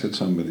nice that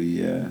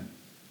somebody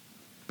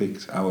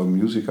picked our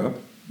music up.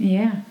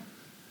 Yeah,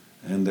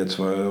 And that's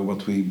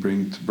what we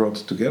brought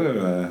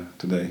together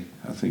today,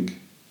 I think.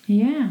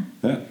 yeah.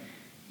 Yeah.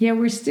 Yeah,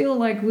 we're still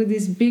like with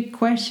this big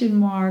question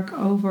mark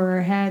over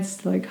our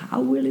heads, like,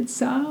 how will it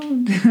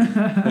sound?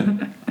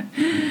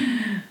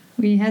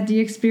 We had the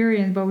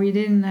experience, but we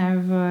didn't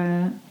have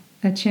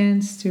a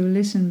chance to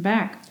listen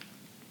back.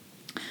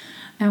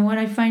 And what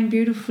I find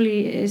beautiful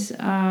is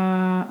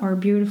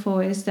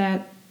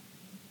that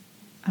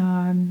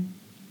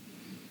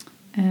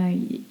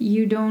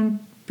you don't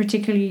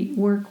particularly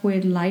work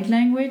with light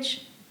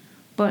language,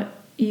 but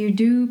you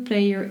do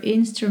play your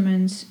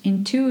instruments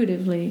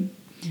intuitively.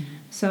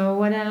 So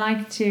what I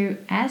like to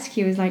ask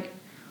you is like,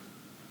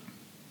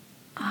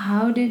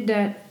 how did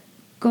that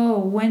go?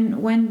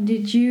 When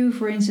did you,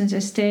 for instance,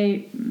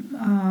 Estee,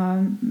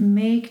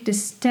 make the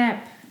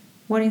step?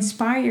 What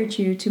inspired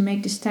you to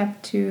make the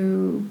step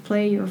to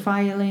play your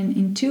violin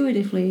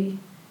intuitively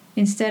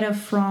instead of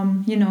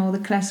from,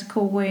 the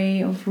classical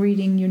way of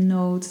reading your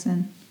notes?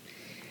 And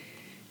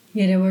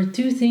Yeah, there were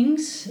two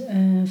things.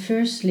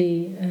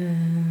 Firstly,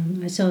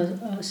 I saw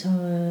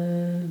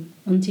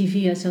on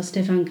TV. I saw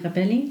Stefan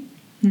Grappelli.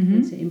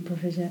 He's an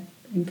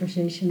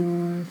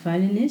improvisational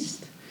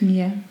violinist,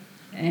 yeah,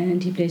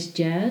 and he plays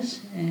jazz.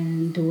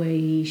 And the way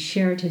he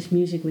shared his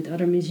music with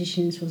other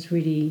musicians was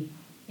really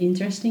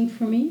interesting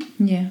for me.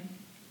 yeah,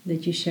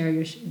 That you share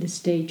the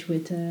stage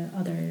with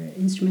other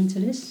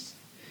instrumentalists.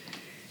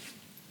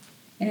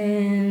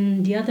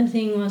 And the other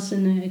thing was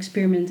an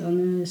experiment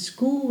on a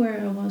school where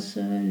I was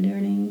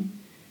learning.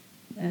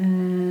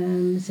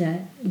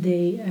 That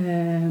they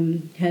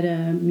had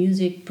a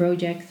music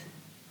project,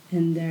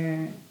 and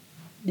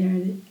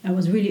I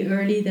was really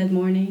early that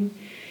morning,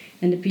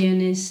 and the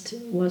pianist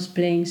was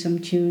playing some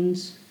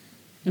tunes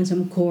and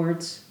some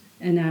chords,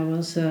 and I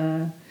was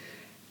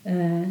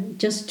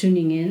just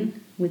tuning in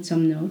with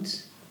some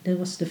notes. That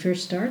was the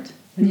first start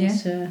when I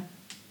was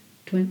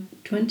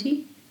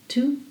 20.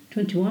 22,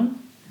 21,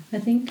 I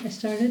think I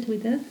started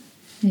with that.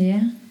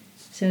 Yeah.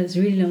 So it's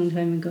a really long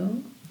time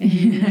ago.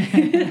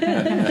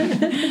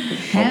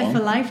 Half a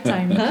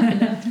lifetime.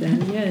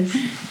 Yes.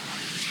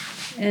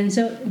 And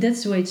so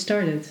that's the way it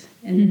started.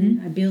 And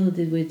then I built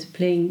it with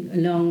playing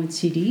along with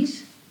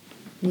CDs,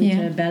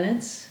 with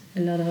ballads,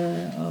 a lot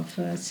of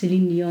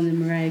Celine Dion and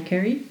Mariah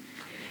Carey.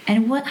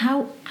 And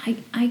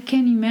I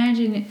can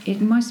imagine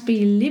it must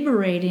be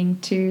liberating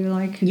to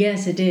like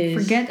Yes, it is.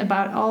 forget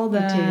about all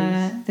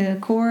the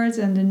chords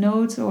and the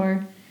notes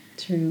or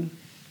True.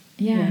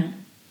 yeah.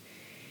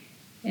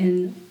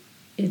 And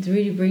it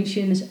really brings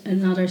you in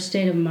another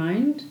state of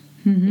mind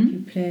Mm-hmm. if you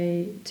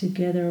play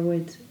together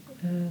with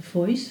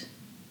voice.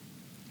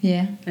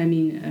 Yeah. I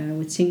mean,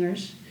 with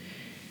singers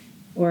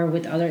or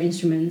with other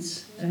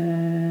instruments,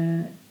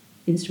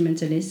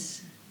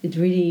 instrumentalists. It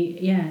really,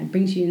 it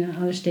brings you in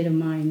another state of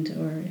mind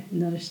or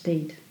another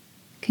state.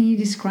 Can you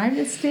describe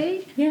that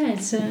state? Yeah,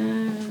 it's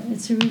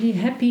a really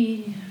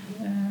happy,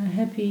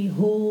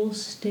 whole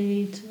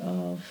state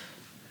of,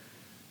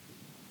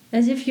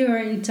 as if you are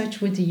in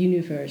touch with the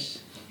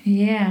universe.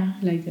 Yeah.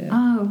 Like that.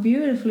 Oh,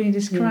 beautifully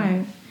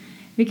described. Yeah.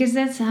 Because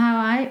that's how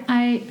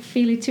I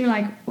feel it too.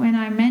 Like when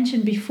I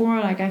mentioned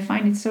before, like I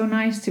find it so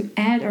nice to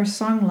add our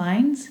song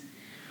lines,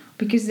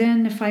 because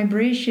then the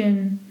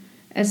vibration,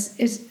 as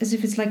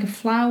if it's like a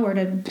flower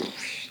that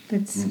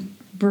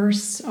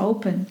bursts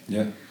open.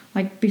 Yeah.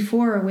 Like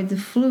before with the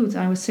flute,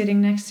 I was sitting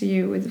next to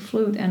you with the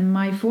flute, and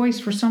my voice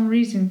for some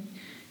reason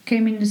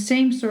came in the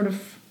same sort of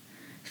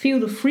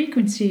field of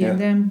frequency, and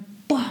then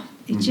boom,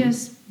 it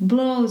just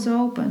blows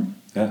open.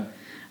 Yeah.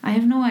 I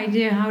have no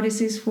idea how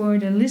this is for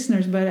the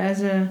listeners, but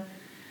as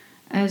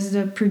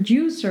the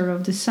producer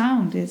of the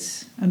sound,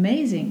 it's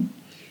amazing.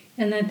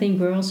 And I think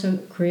we're also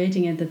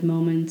creating at that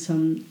moment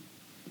some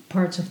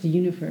parts of the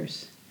universe,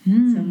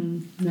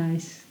 some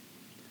nice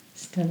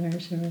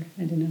stellars, or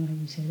I don't know how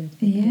you say that.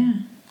 Yeah.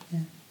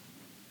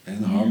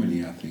 And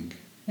harmony, I think.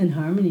 And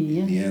harmony,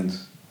 yeah. In the end,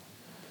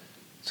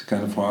 it's a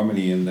kind of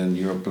harmony, and then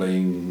you're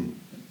playing,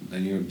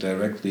 then you're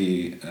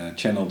directly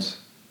channeled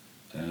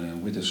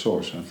with the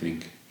source, I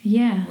think.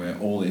 Yeah. Where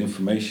all the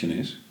information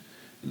is,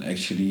 and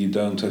actually you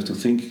don't have to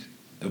think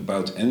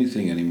about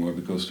anything anymore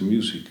because the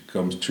music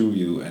comes through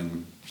you,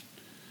 and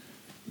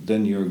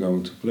then you're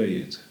going to play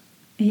it.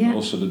 Yeah. And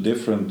also the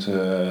different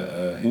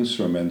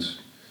instruments.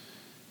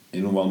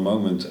 In one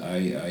moment,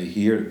 I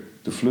hear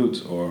the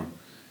flute, or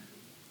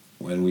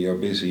when we are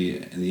busy,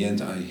 in the end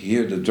I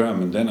hear the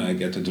drum, and then I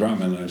get the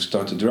drum and I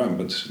start the drum.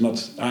 But it's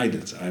not I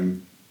that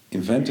I'm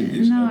inventing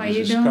this. No, this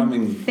you is don't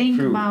coming think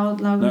through. about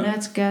like,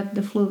 let's get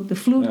the flute. The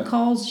flute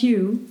calls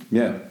you.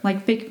 Yeah.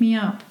 Like pick me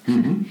up.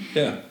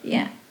 Yeah.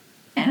 Yeah.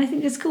 And I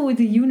think that's cool with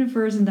the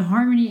universe and the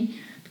harmony,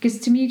 because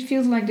to me it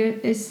feels like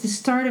it's the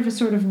start of a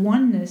sort of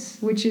oneness,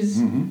 which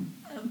is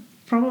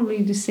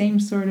probably the same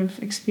sort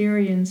of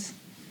experience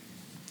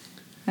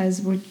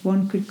as what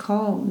one could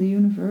call the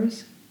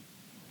universe.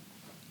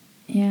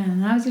 Yeah,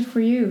 and how's it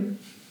for you?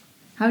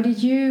 How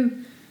did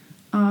you...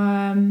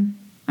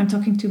 I'm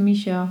talking to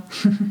Michel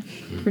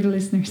for the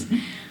listeners.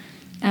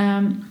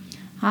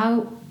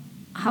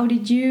 How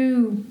did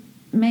you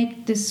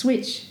make the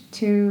switch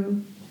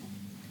to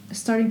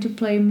starting to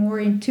play more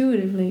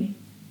intuitively?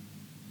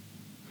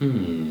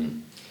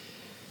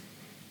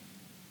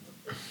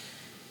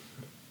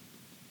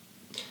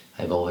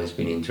 I've always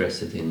been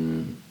interested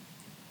in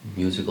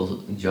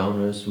musical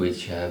genres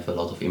which have a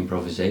lot of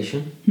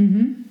improvisation.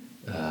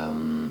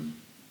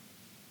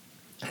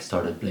 I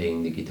started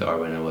playing the guitar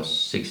when I was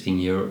 16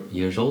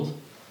 years old.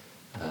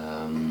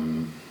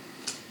 And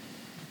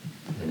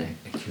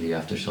actually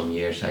after some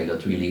years I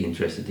got really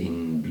interested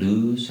in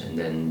blues and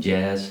then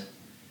jazz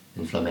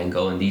and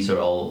flamenco, and these are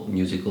all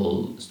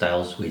musical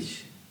styles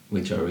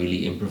which are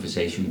really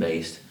improvisation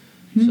based.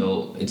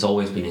 So it's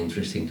always been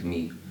interesting to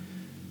me.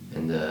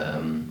 And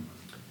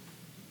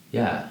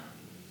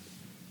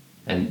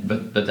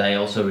but I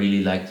also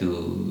really like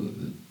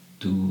to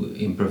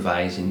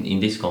improvise in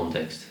this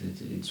context.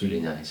 It's really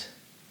nice,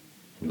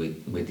 and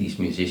with these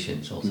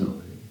musicians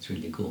also, it's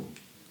really cool.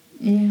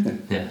 Yeah.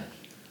 Yeah.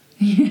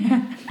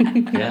 Yeah.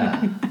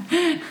 Yeah.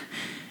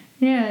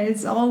 Yeah,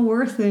 it's all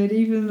worth it,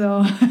 even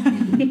though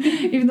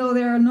even though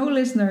there are no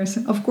listeners.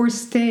 Of course,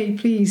 stay,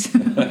 please.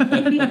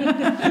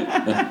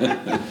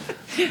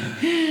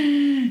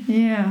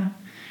 Yeah,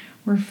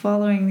 we're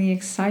following the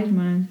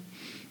excitement.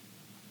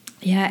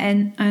 Yeah,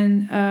 and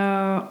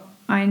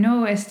I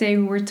know, Estee,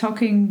 we were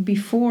talking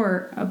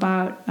before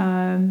about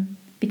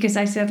because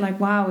I said like,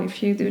 wow,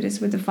 if you do this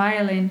with the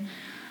violin,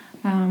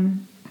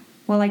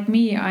 well, like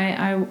me,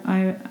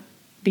 I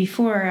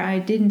before I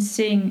didn't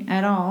sing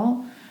at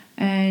all.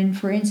 And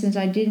for instance,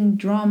 I didn't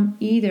drum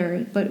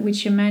either, but with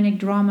shamanic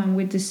drum and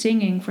with the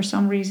singing, for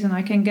some reason,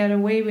 I can get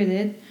away with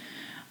it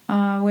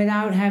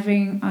without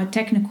having a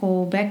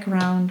technical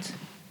background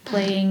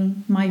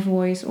playing my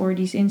voice or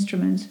these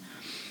instruments.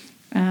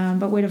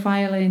 But with a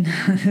violin,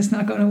 it's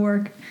not going to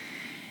work.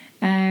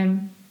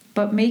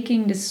 But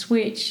making the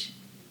switch,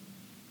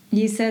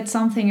 you said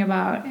something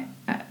about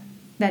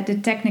that the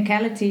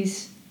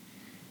technicalities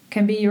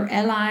can be your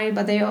ally,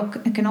 but they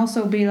can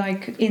also be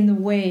like in the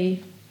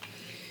way.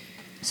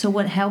 So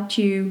what helped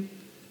you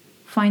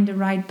find the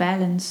right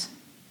balance?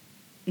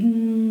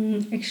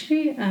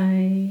 Actually,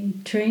 I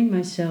trained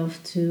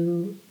myself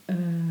to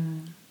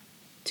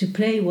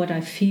play what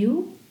I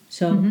feel.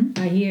 So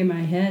I hear in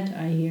my head,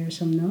 I hear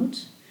some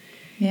notes.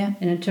 Yeah.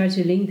 And I try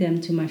to link them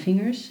to my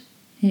fingers.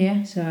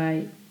 Yeah. So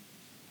I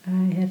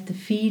have the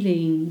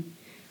feeling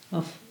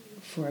of,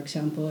 for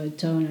example, a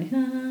tone like,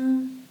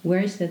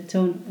 where is that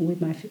tone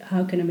with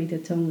how can I make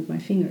that tone with my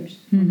fingers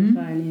on the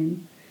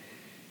violin?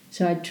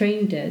 So I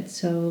trained that.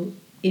 So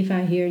if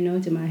I hear a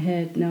note in my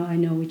head, now I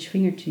know which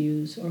finger to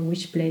use or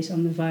which place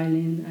on the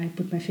violin I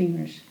put my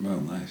fingers.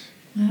 Well, nice.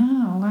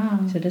 Oh,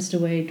 wow. So that's the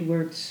way it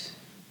works.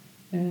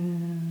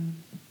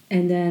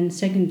 And then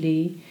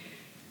secondly,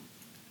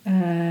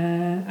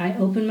 I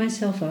open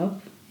myself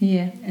up.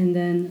 Yeah. And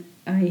then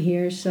I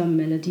hear some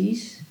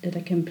melodies that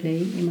I can play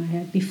in my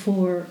head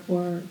before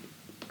or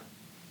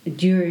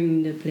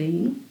during the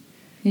playing.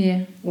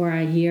 Yeah. Or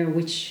I hear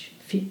which...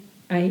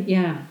 how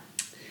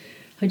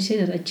do you say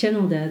that? I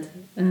channel that,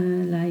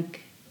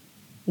 like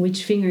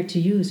which finger to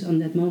use on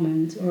that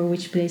moment or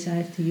which place I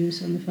have to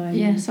use on the violin.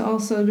 Yeah, so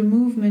also the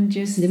movement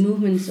The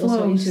movement also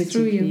flows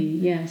through intuitively,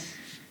 you. yes.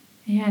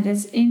 Yeah,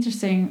 that's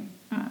interesting.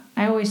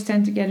 I always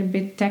tend to get a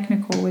bit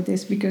technical with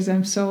this because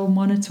I'm so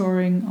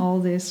monitoring all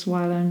this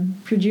while I'm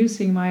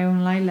producing my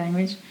own light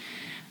language.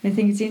 I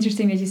think it's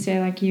interesting that you say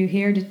like you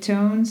hear the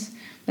tones,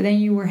 but then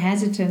you were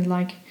hesitant,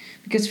 like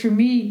because for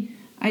me,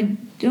 I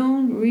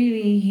don't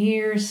really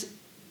hear.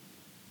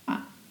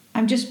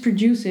 I'm just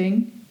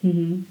producing,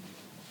 Mm-hmm.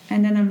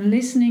 and then I'm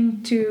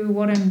listening to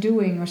what I'm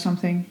doing or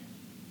something.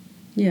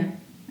 Yeah,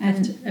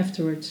 And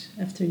afterwards,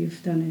 after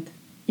you've done it.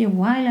 yeah,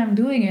 while I'm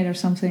doing it or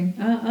something.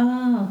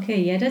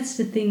 Okay. Yeah, that's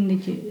the thing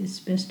that it's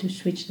best to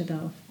switch that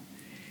off.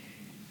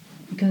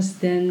 Because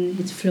then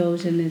it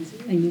flows and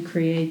you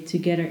create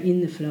together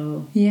in the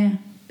flow. Yeah.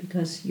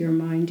 Because your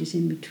mind is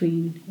in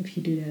between if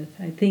you do that,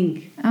 I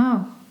think.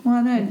 Oh,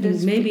 well, no,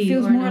 maybe it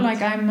feels or more not.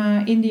 like I'm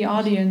in the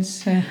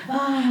audience Okay,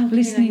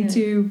 listening like that.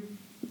 to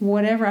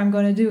whatever I'm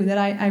going to do, that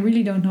I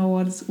really don't know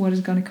what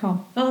is going to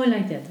come. Oh,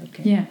 like that.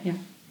 Okay. Yeah. Yeah.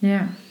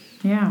 Yeah.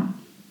 Yeah.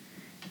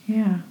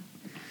 Yeah.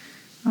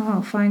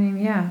 Oh,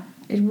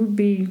 it would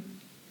be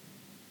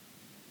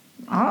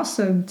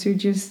awesome to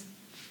just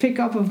pick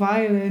up a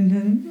violin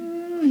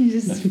and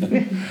just...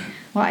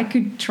 Well, I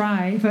could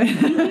try, but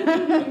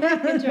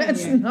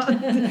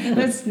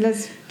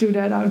let's do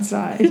that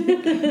outside.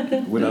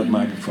 Without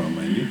microphone,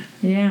 maybe.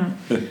 Yeah.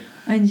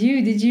 And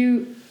did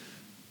you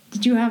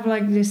have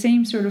like the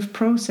same sort of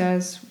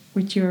process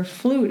with your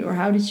flute, or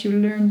how did you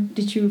learn?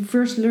 Did you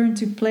first learn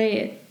to play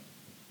it?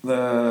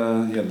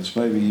 That's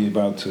maybe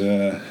about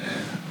 4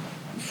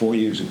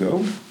 years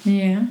ago.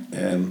 Yeah.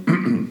 And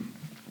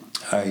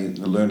I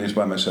learned this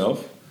by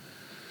myself.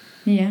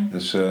 Yeah.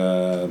 That's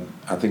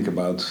I think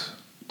about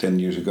 10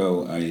 years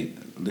ago, I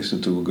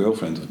listened to a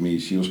girlfriend of me.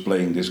 She was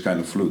playing this kind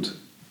of flute.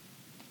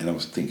 And I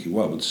was thinking,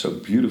 wow, it's so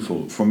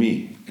beautiful. For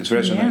me, it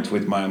resonates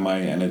with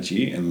my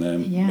energy and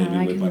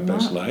maybe with my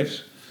past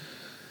lives.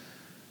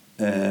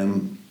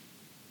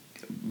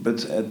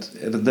 But at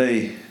a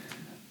day,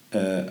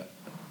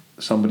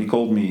 somebody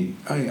called me,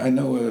 I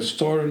know a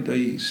store,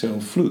 they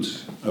sell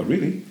flutes. Oh,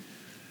 really?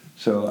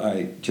 So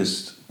I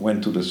just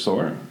went to the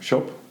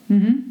shop.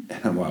 Mm-hmm.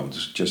 And wow,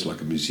 it's just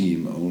like a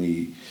museum,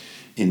 only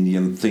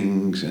Indian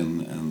things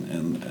and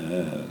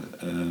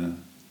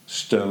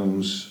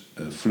stones,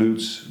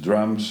 flutes,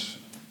 drums,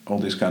 all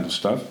this kind of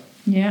stuff.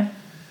 Yeah.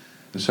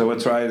 So I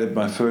tried it,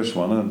 my first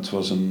one, and it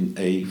was an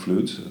A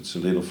flute. It's a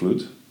little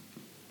flute.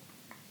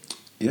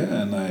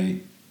 Yeah,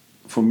 and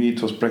for me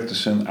it was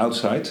practicing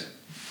outside.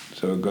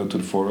 So I go to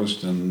the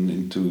forest and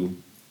into,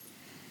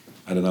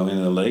 I don't know, in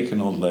a lake,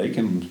 an old lake,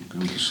 and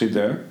sit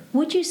there.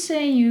 Would you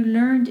say you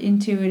learned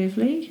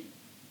intuitively?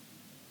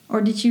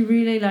 Or did you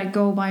really like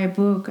go by a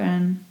book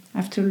and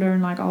have to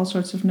learn like all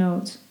sorts of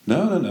notes?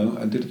 No.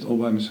 I did it all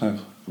by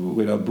myself,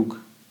 without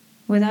book.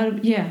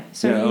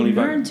 So you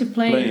learned to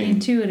play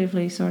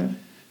intuitively, sort of.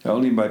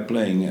 Only by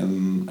playing,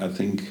 and I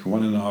think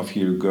 1.5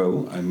 years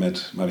ago I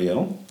met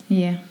Marielle.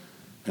 Yeah.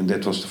 And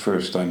that was the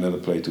first time that I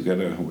played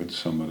together with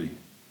somebody,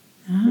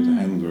 with a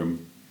hand drum.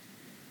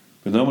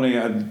 But normally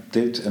I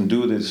did and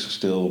do this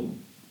still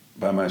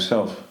by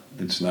myself.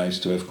 It's nice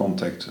to have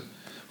contact.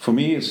 For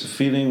me, it's a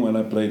feeling when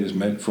I play this.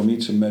 For me,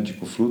 it's a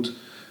magical flute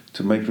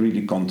to make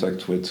really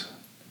contact with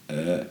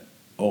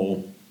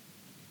all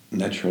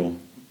nature,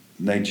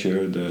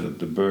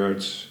 the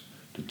birds,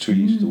 the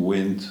trees, the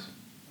wind.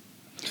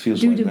 It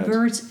feels like that. Do the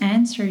birds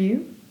answer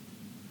you?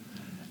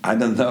 I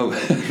don't know.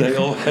 They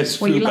always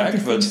well, flew you like back, to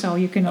think so.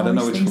 You can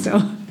always think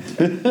so.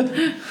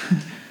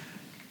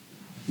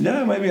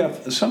 Yeah, maybe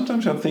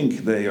sometimes I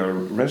think they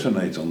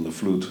resonate on the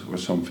flute or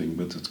something,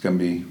 but it can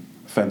be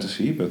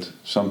fantasy, but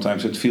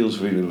sometimes it feels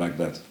really like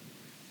that.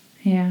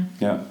 Yeah.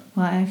 Yeah.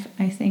 Well,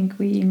 I think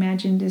we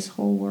imagine this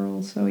whole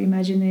world, so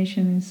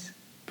imagination is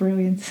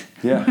brilliant.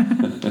 Yeah.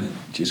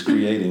 Just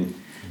creating.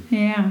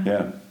 Yeah.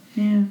 Yeah.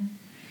 Yeah.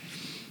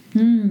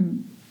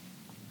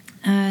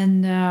 And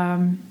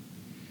And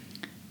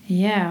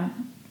yeah.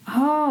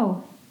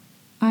 Oh,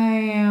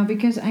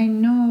 because I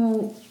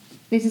know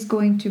this is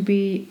going to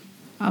be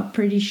a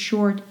pretty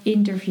short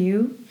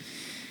interview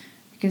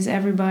because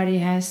everybody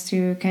has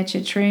to catch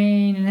a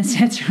train and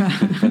etc.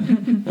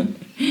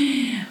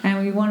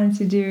 And we wanted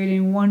to do it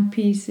in one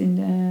piece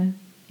in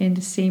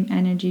the same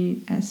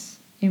energy as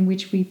in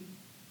which we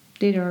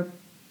did our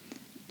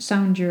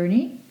sound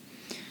journey.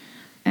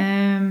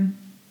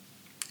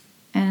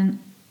 And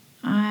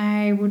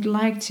I would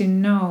like to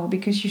know,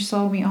 because you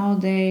saw me all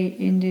day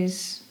in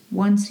this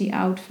onesie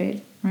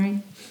outfit,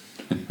 right?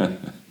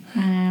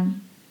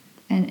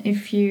 And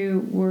if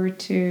you were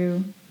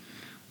to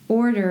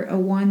order a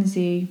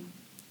onesie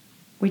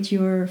with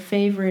your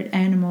favorite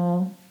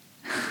animal,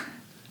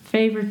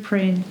 favorite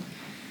print,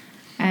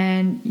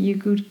 and you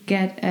could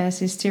get as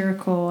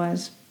hysterical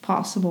as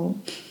possible,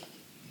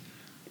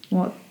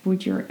 what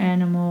would your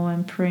animal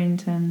and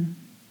print and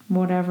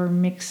whatever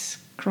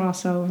mix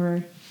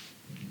crossover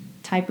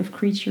type of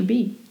creature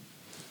be?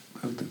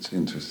 Oh, that's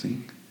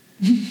interesting.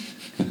 I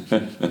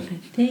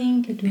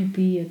think it would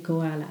be a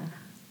koala.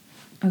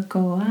 A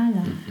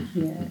koala.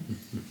 Yes.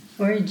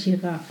 Or a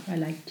giraffe. I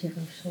like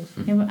giraffes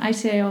also. Yeah, but I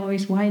say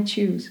always, why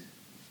choose?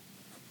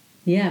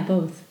 Yeah,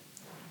 both.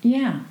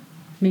 Yeah,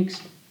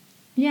 Mixed.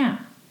 yeah.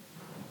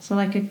 So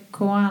like a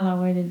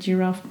koala with a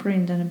giraffe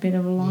print and a bit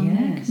of a long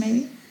neck, Yes.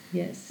 maybe?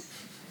 Yes.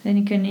 Then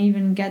you can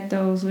even get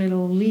those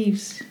little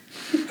leaves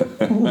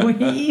way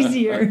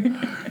easier.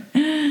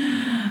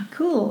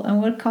 Cool.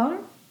 And what color?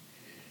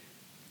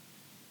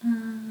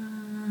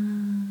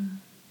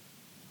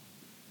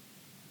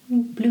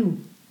 Blue.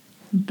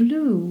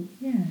 Blue.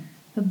 Yeah.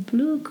 A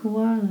blue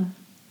koala.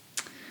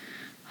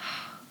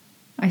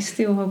 I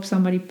still hope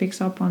somebody picks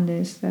up on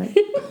this.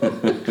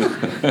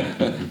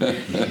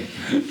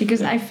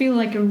 Because I feel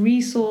like a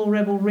Resoul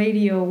Rebel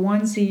Radio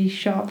onesie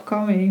shop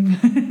coming.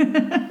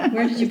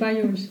 Where did you buy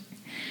yours?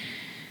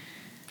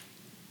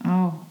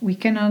 Oh, we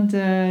cannot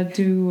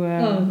do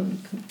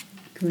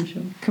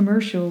Commercial.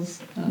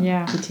 commercials. Oh,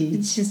 Yeah, pity.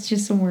 it's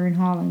just somewhere in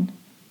Holland.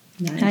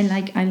 Nice.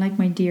 I like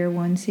my dear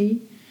onesie.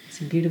 It's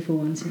a beautiful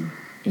onesie.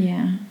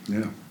 Yeah,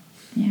 Yeah.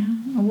 yeah.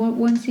 And what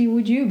onesie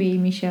would you be,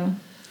 Michel?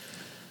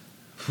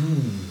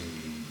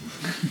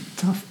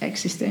 Tough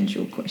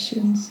existential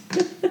questions.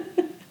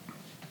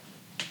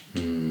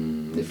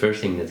 The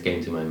first thing that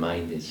came to my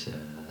mind is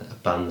a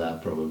panda,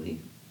 probably.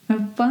 A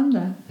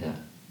panda. Yeah.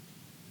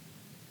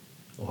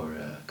 Or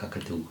a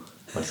cockatoo.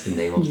 What's the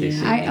name of this?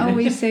 Yeah. I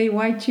always say,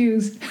 why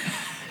choose?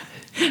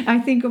 I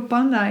think a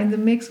panda in the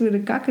mix with a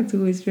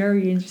cockatoo is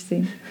very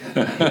interesting.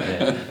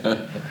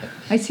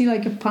 I see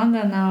like a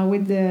panda now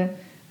with the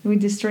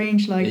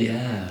strange like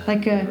Yeah.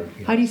 like a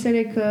how do you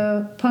say like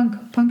a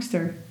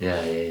punkster,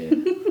 Yeah.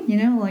 you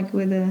know, like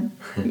with a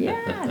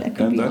that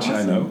could And be Dutch,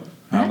 awesome. I know.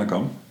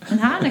 Hanekam. Een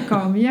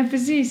hanekam, ja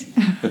precies.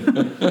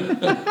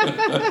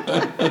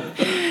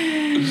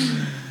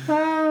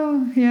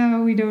 Oh yeah,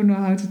 we don't know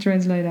how to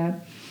translate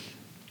that.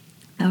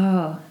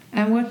 Oh,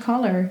 and what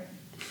color?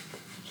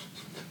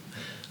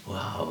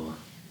 Wow.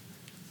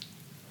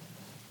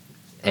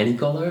 Any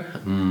color?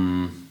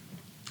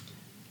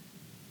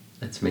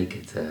 Let's make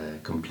it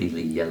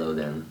completely yellow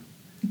then.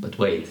 But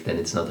wait, then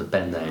it's not a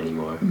panda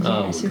anymore.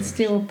 Yes, okay. it's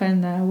still a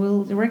panda.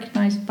 We'll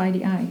recognize it by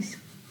the eyes.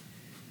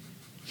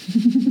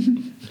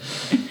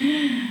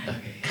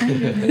 Okay.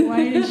 Kind of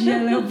whitish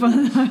yellow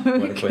panda.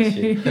 What a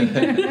question.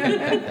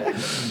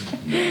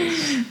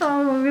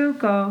 Oh,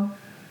 Wilco.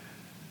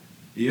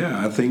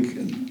 Yeah, I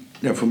think,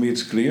 for me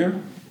it's clear.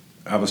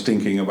 I was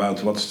thinking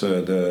about what's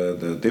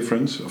the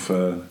difference of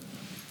a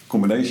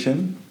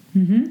combination,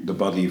 the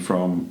body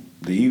from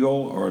the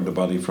eagle or the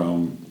body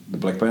from the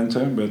Black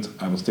Panther, but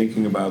I was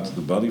thinking about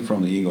the body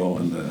from the eagle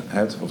and the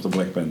head of the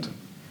Black Panther.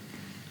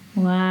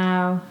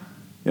 Wow.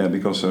 Yeah,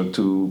 because they're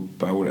two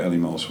power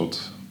animals,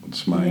 what's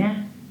mine.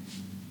 Yeah.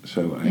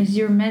 So It's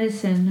your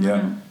medicine.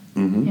 Yeah. Huh?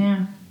 Mhm.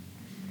 Yeah.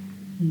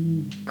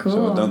 Cool.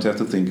 So I don't have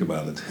to think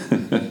about it.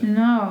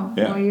 No.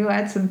 Yeah. Well, you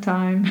had some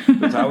time.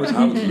 But how it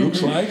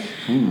looks like?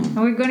 And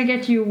we're gonna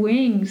get you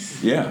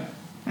wings Yeah,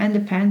 and the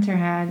panther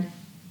head.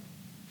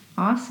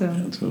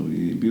 Awesome. it will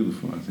be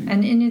beautiful, I think.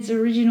 And in its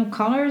original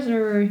colors,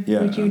 or Yeah,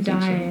 would you I think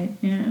dye so. it?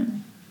 Yeah.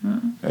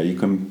 You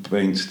can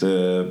paint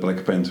the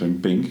Black Panther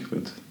in pink,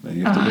 but then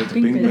you have to get the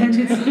Pink, pink then,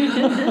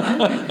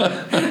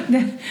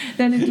 Panther.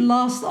 then it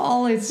lost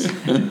all its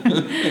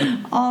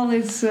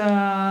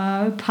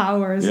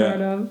power, Yeah.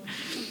 sort of.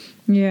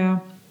 Yeah.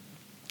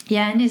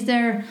 Yeah, and is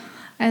there,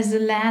 as the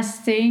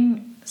last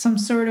thing, some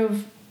sort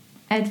of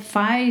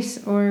advice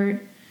or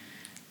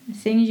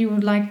things you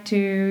would like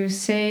to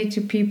say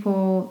to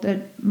people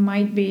that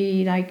might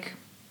be like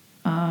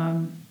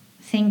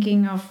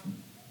thinking of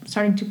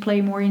starting to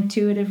play more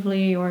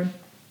intuitively, or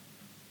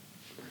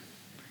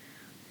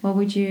what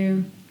would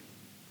you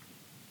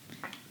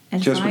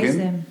advise begin?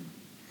 them?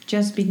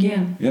 Just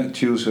begin. Yeah,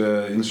 choose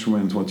an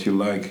instrument what you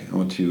like and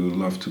what you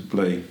love to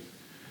play.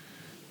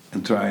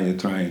 And try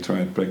it,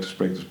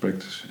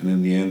 practice. And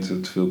in the end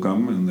it will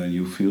come and then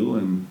you feel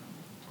and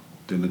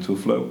then it will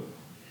flow.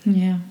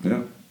 Yeah.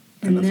 Yeah.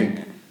 And I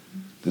think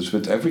That's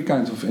with every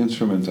kind of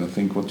instrument. I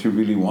think what you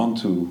really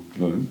want to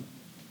learn,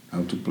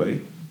 how to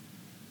play,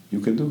 you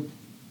can do.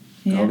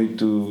 Yeah. Only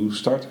to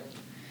start.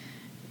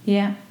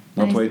 Yeah.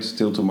 Not wait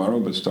till tomorrow,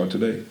 but start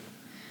today.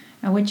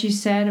 And what you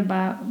said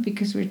about,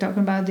 because we're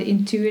talking about the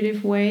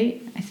intuitive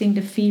way, I think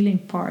the feeling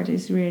part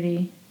is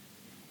really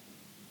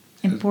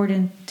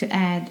important to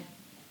add.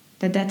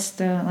 That's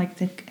the,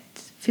 it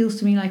feels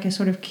to me like a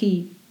sort of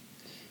key.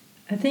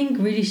 I think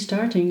really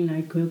starting,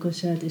 like Wilco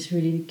said, is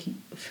really the key,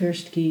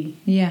 first key.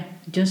 Yeah.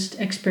 Just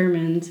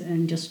experiment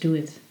and just do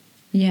it.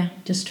 Yeah.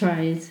 Just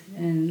try it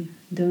and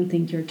don't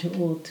think you're too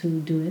old to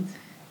do it.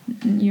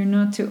 You're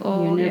not too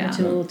old. You're never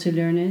too old to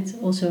learn it.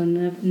 Also,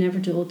 never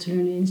too old to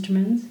learn an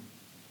instrument.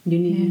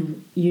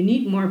 You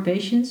need more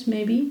patience,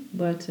 maybe,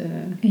 but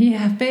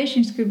yeah,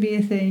 patience could be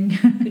a thing.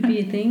 could be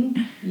a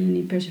thing. You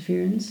need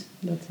perseverance,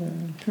 but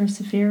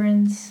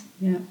perseverance.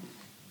 Yeah.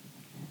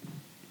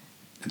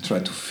 And try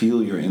to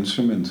feel your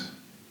instrument.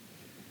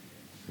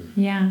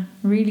 Yeah,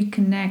 really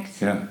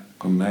connect. Yeah,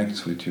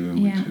 connect with your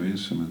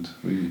instrument,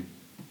 really.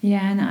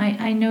 Yeah, and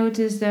I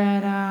noticed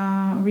that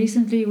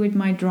recently with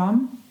my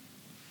drum,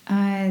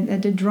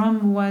 that the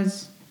drum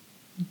was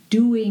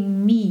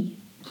doing me.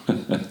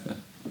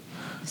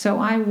 So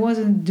I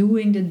wasn't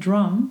doing the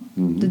drum.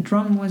 Mm-hmm. The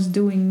drum was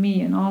doing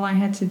me, and all I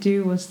had to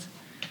do was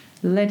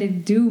let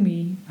it do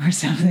me or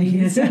something.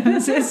 It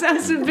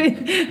sounds a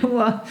bit,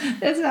 well,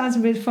 that sounds a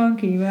bit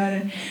funky,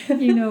 but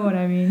you know what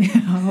I mean.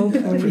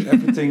 Hopefully.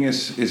 Everything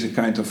is a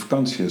kind of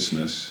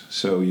consciousness.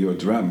 So your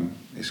drum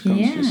is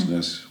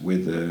consciousness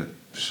with the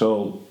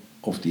soul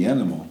of the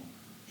animal.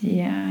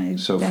 Yeah.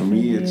 So for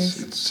me, it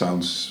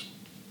sounds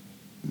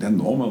then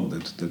normal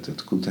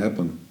that could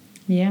happen.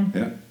 Yeah.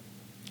 Yeah.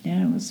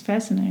 Yeah, it was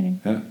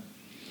fascinating. Yeah.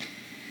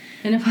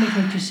 And of course,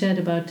 what you said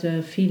about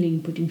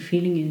putting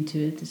feeling into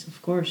it is of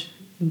course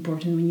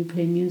important when you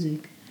play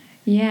music.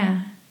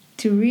 Yeah,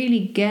 to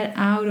really get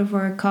out of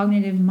our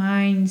cognitive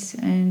minds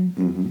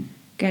and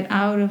get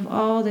out of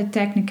all the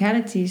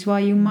technicalities.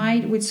 While you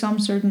might, with some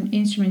certain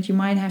instrument, you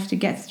might have to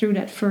get through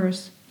that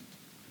first.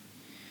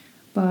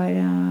 But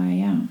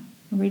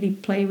really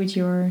play with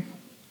your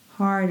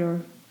heart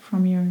or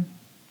from your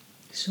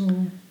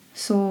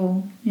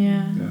soul.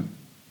 Yeah.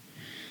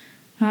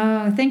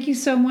 Thank you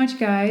so much,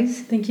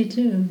 guys. Thank you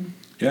too.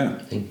 Yeah.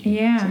 Thank you.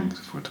 Yeah. Thanks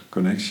for the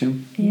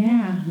connection.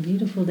 Yeah.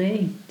 Beautiful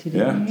day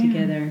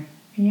together.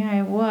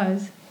 Yeah, it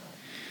was.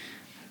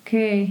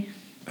 Okay.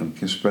 And we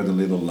can spread a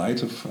little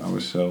light of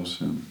ourselves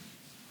and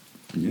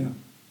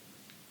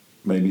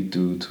maybe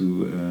to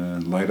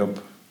light up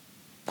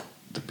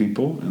the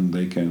people, and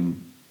they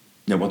can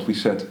what we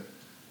said,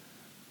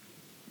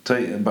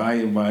 buy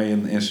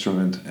an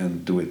instrument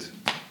and do it.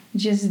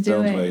 Just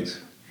do it. Don't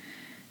wait.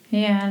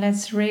 Yeah,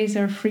 let's raise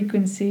our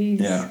frequencies.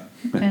 Yeah.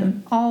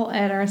 And all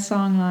at our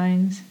song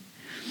lines.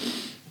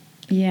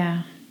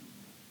 Yeah,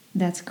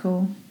 that's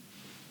cool.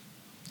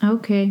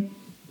 Okay.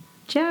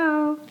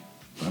 Ciao.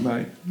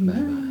 Bye-bye.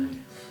 Bye-bye.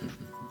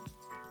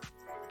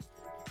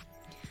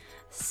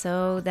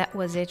 So that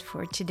was it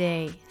for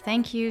today.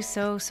 Thank you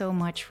so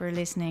much for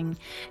listening.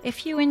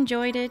 If you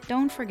enjoyed it,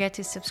 don't forget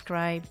to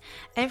subscribe.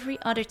 Every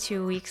other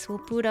 2 weeks we'll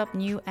put up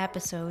new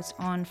episodes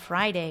on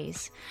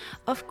Fridays.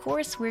 Of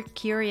course, we're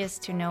curious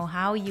to know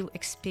how you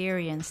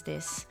experience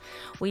this.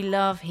 We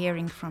love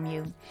hearing from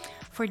you.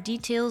 For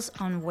details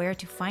on where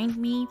to find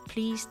me,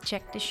 please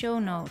check the show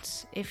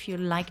notes. If you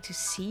like to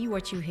see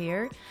what you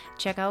hear,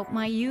 check out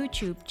my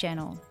YouTube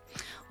channel.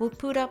 We'll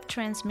put up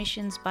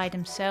transmissions by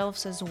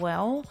themselves as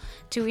well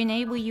to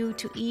enable you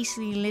to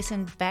easily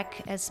listen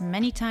back as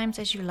many times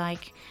as you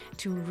like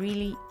to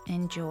really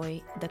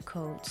enjoy the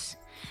codes.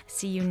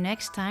 See you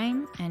next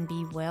time and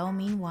be well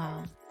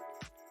meanwhile.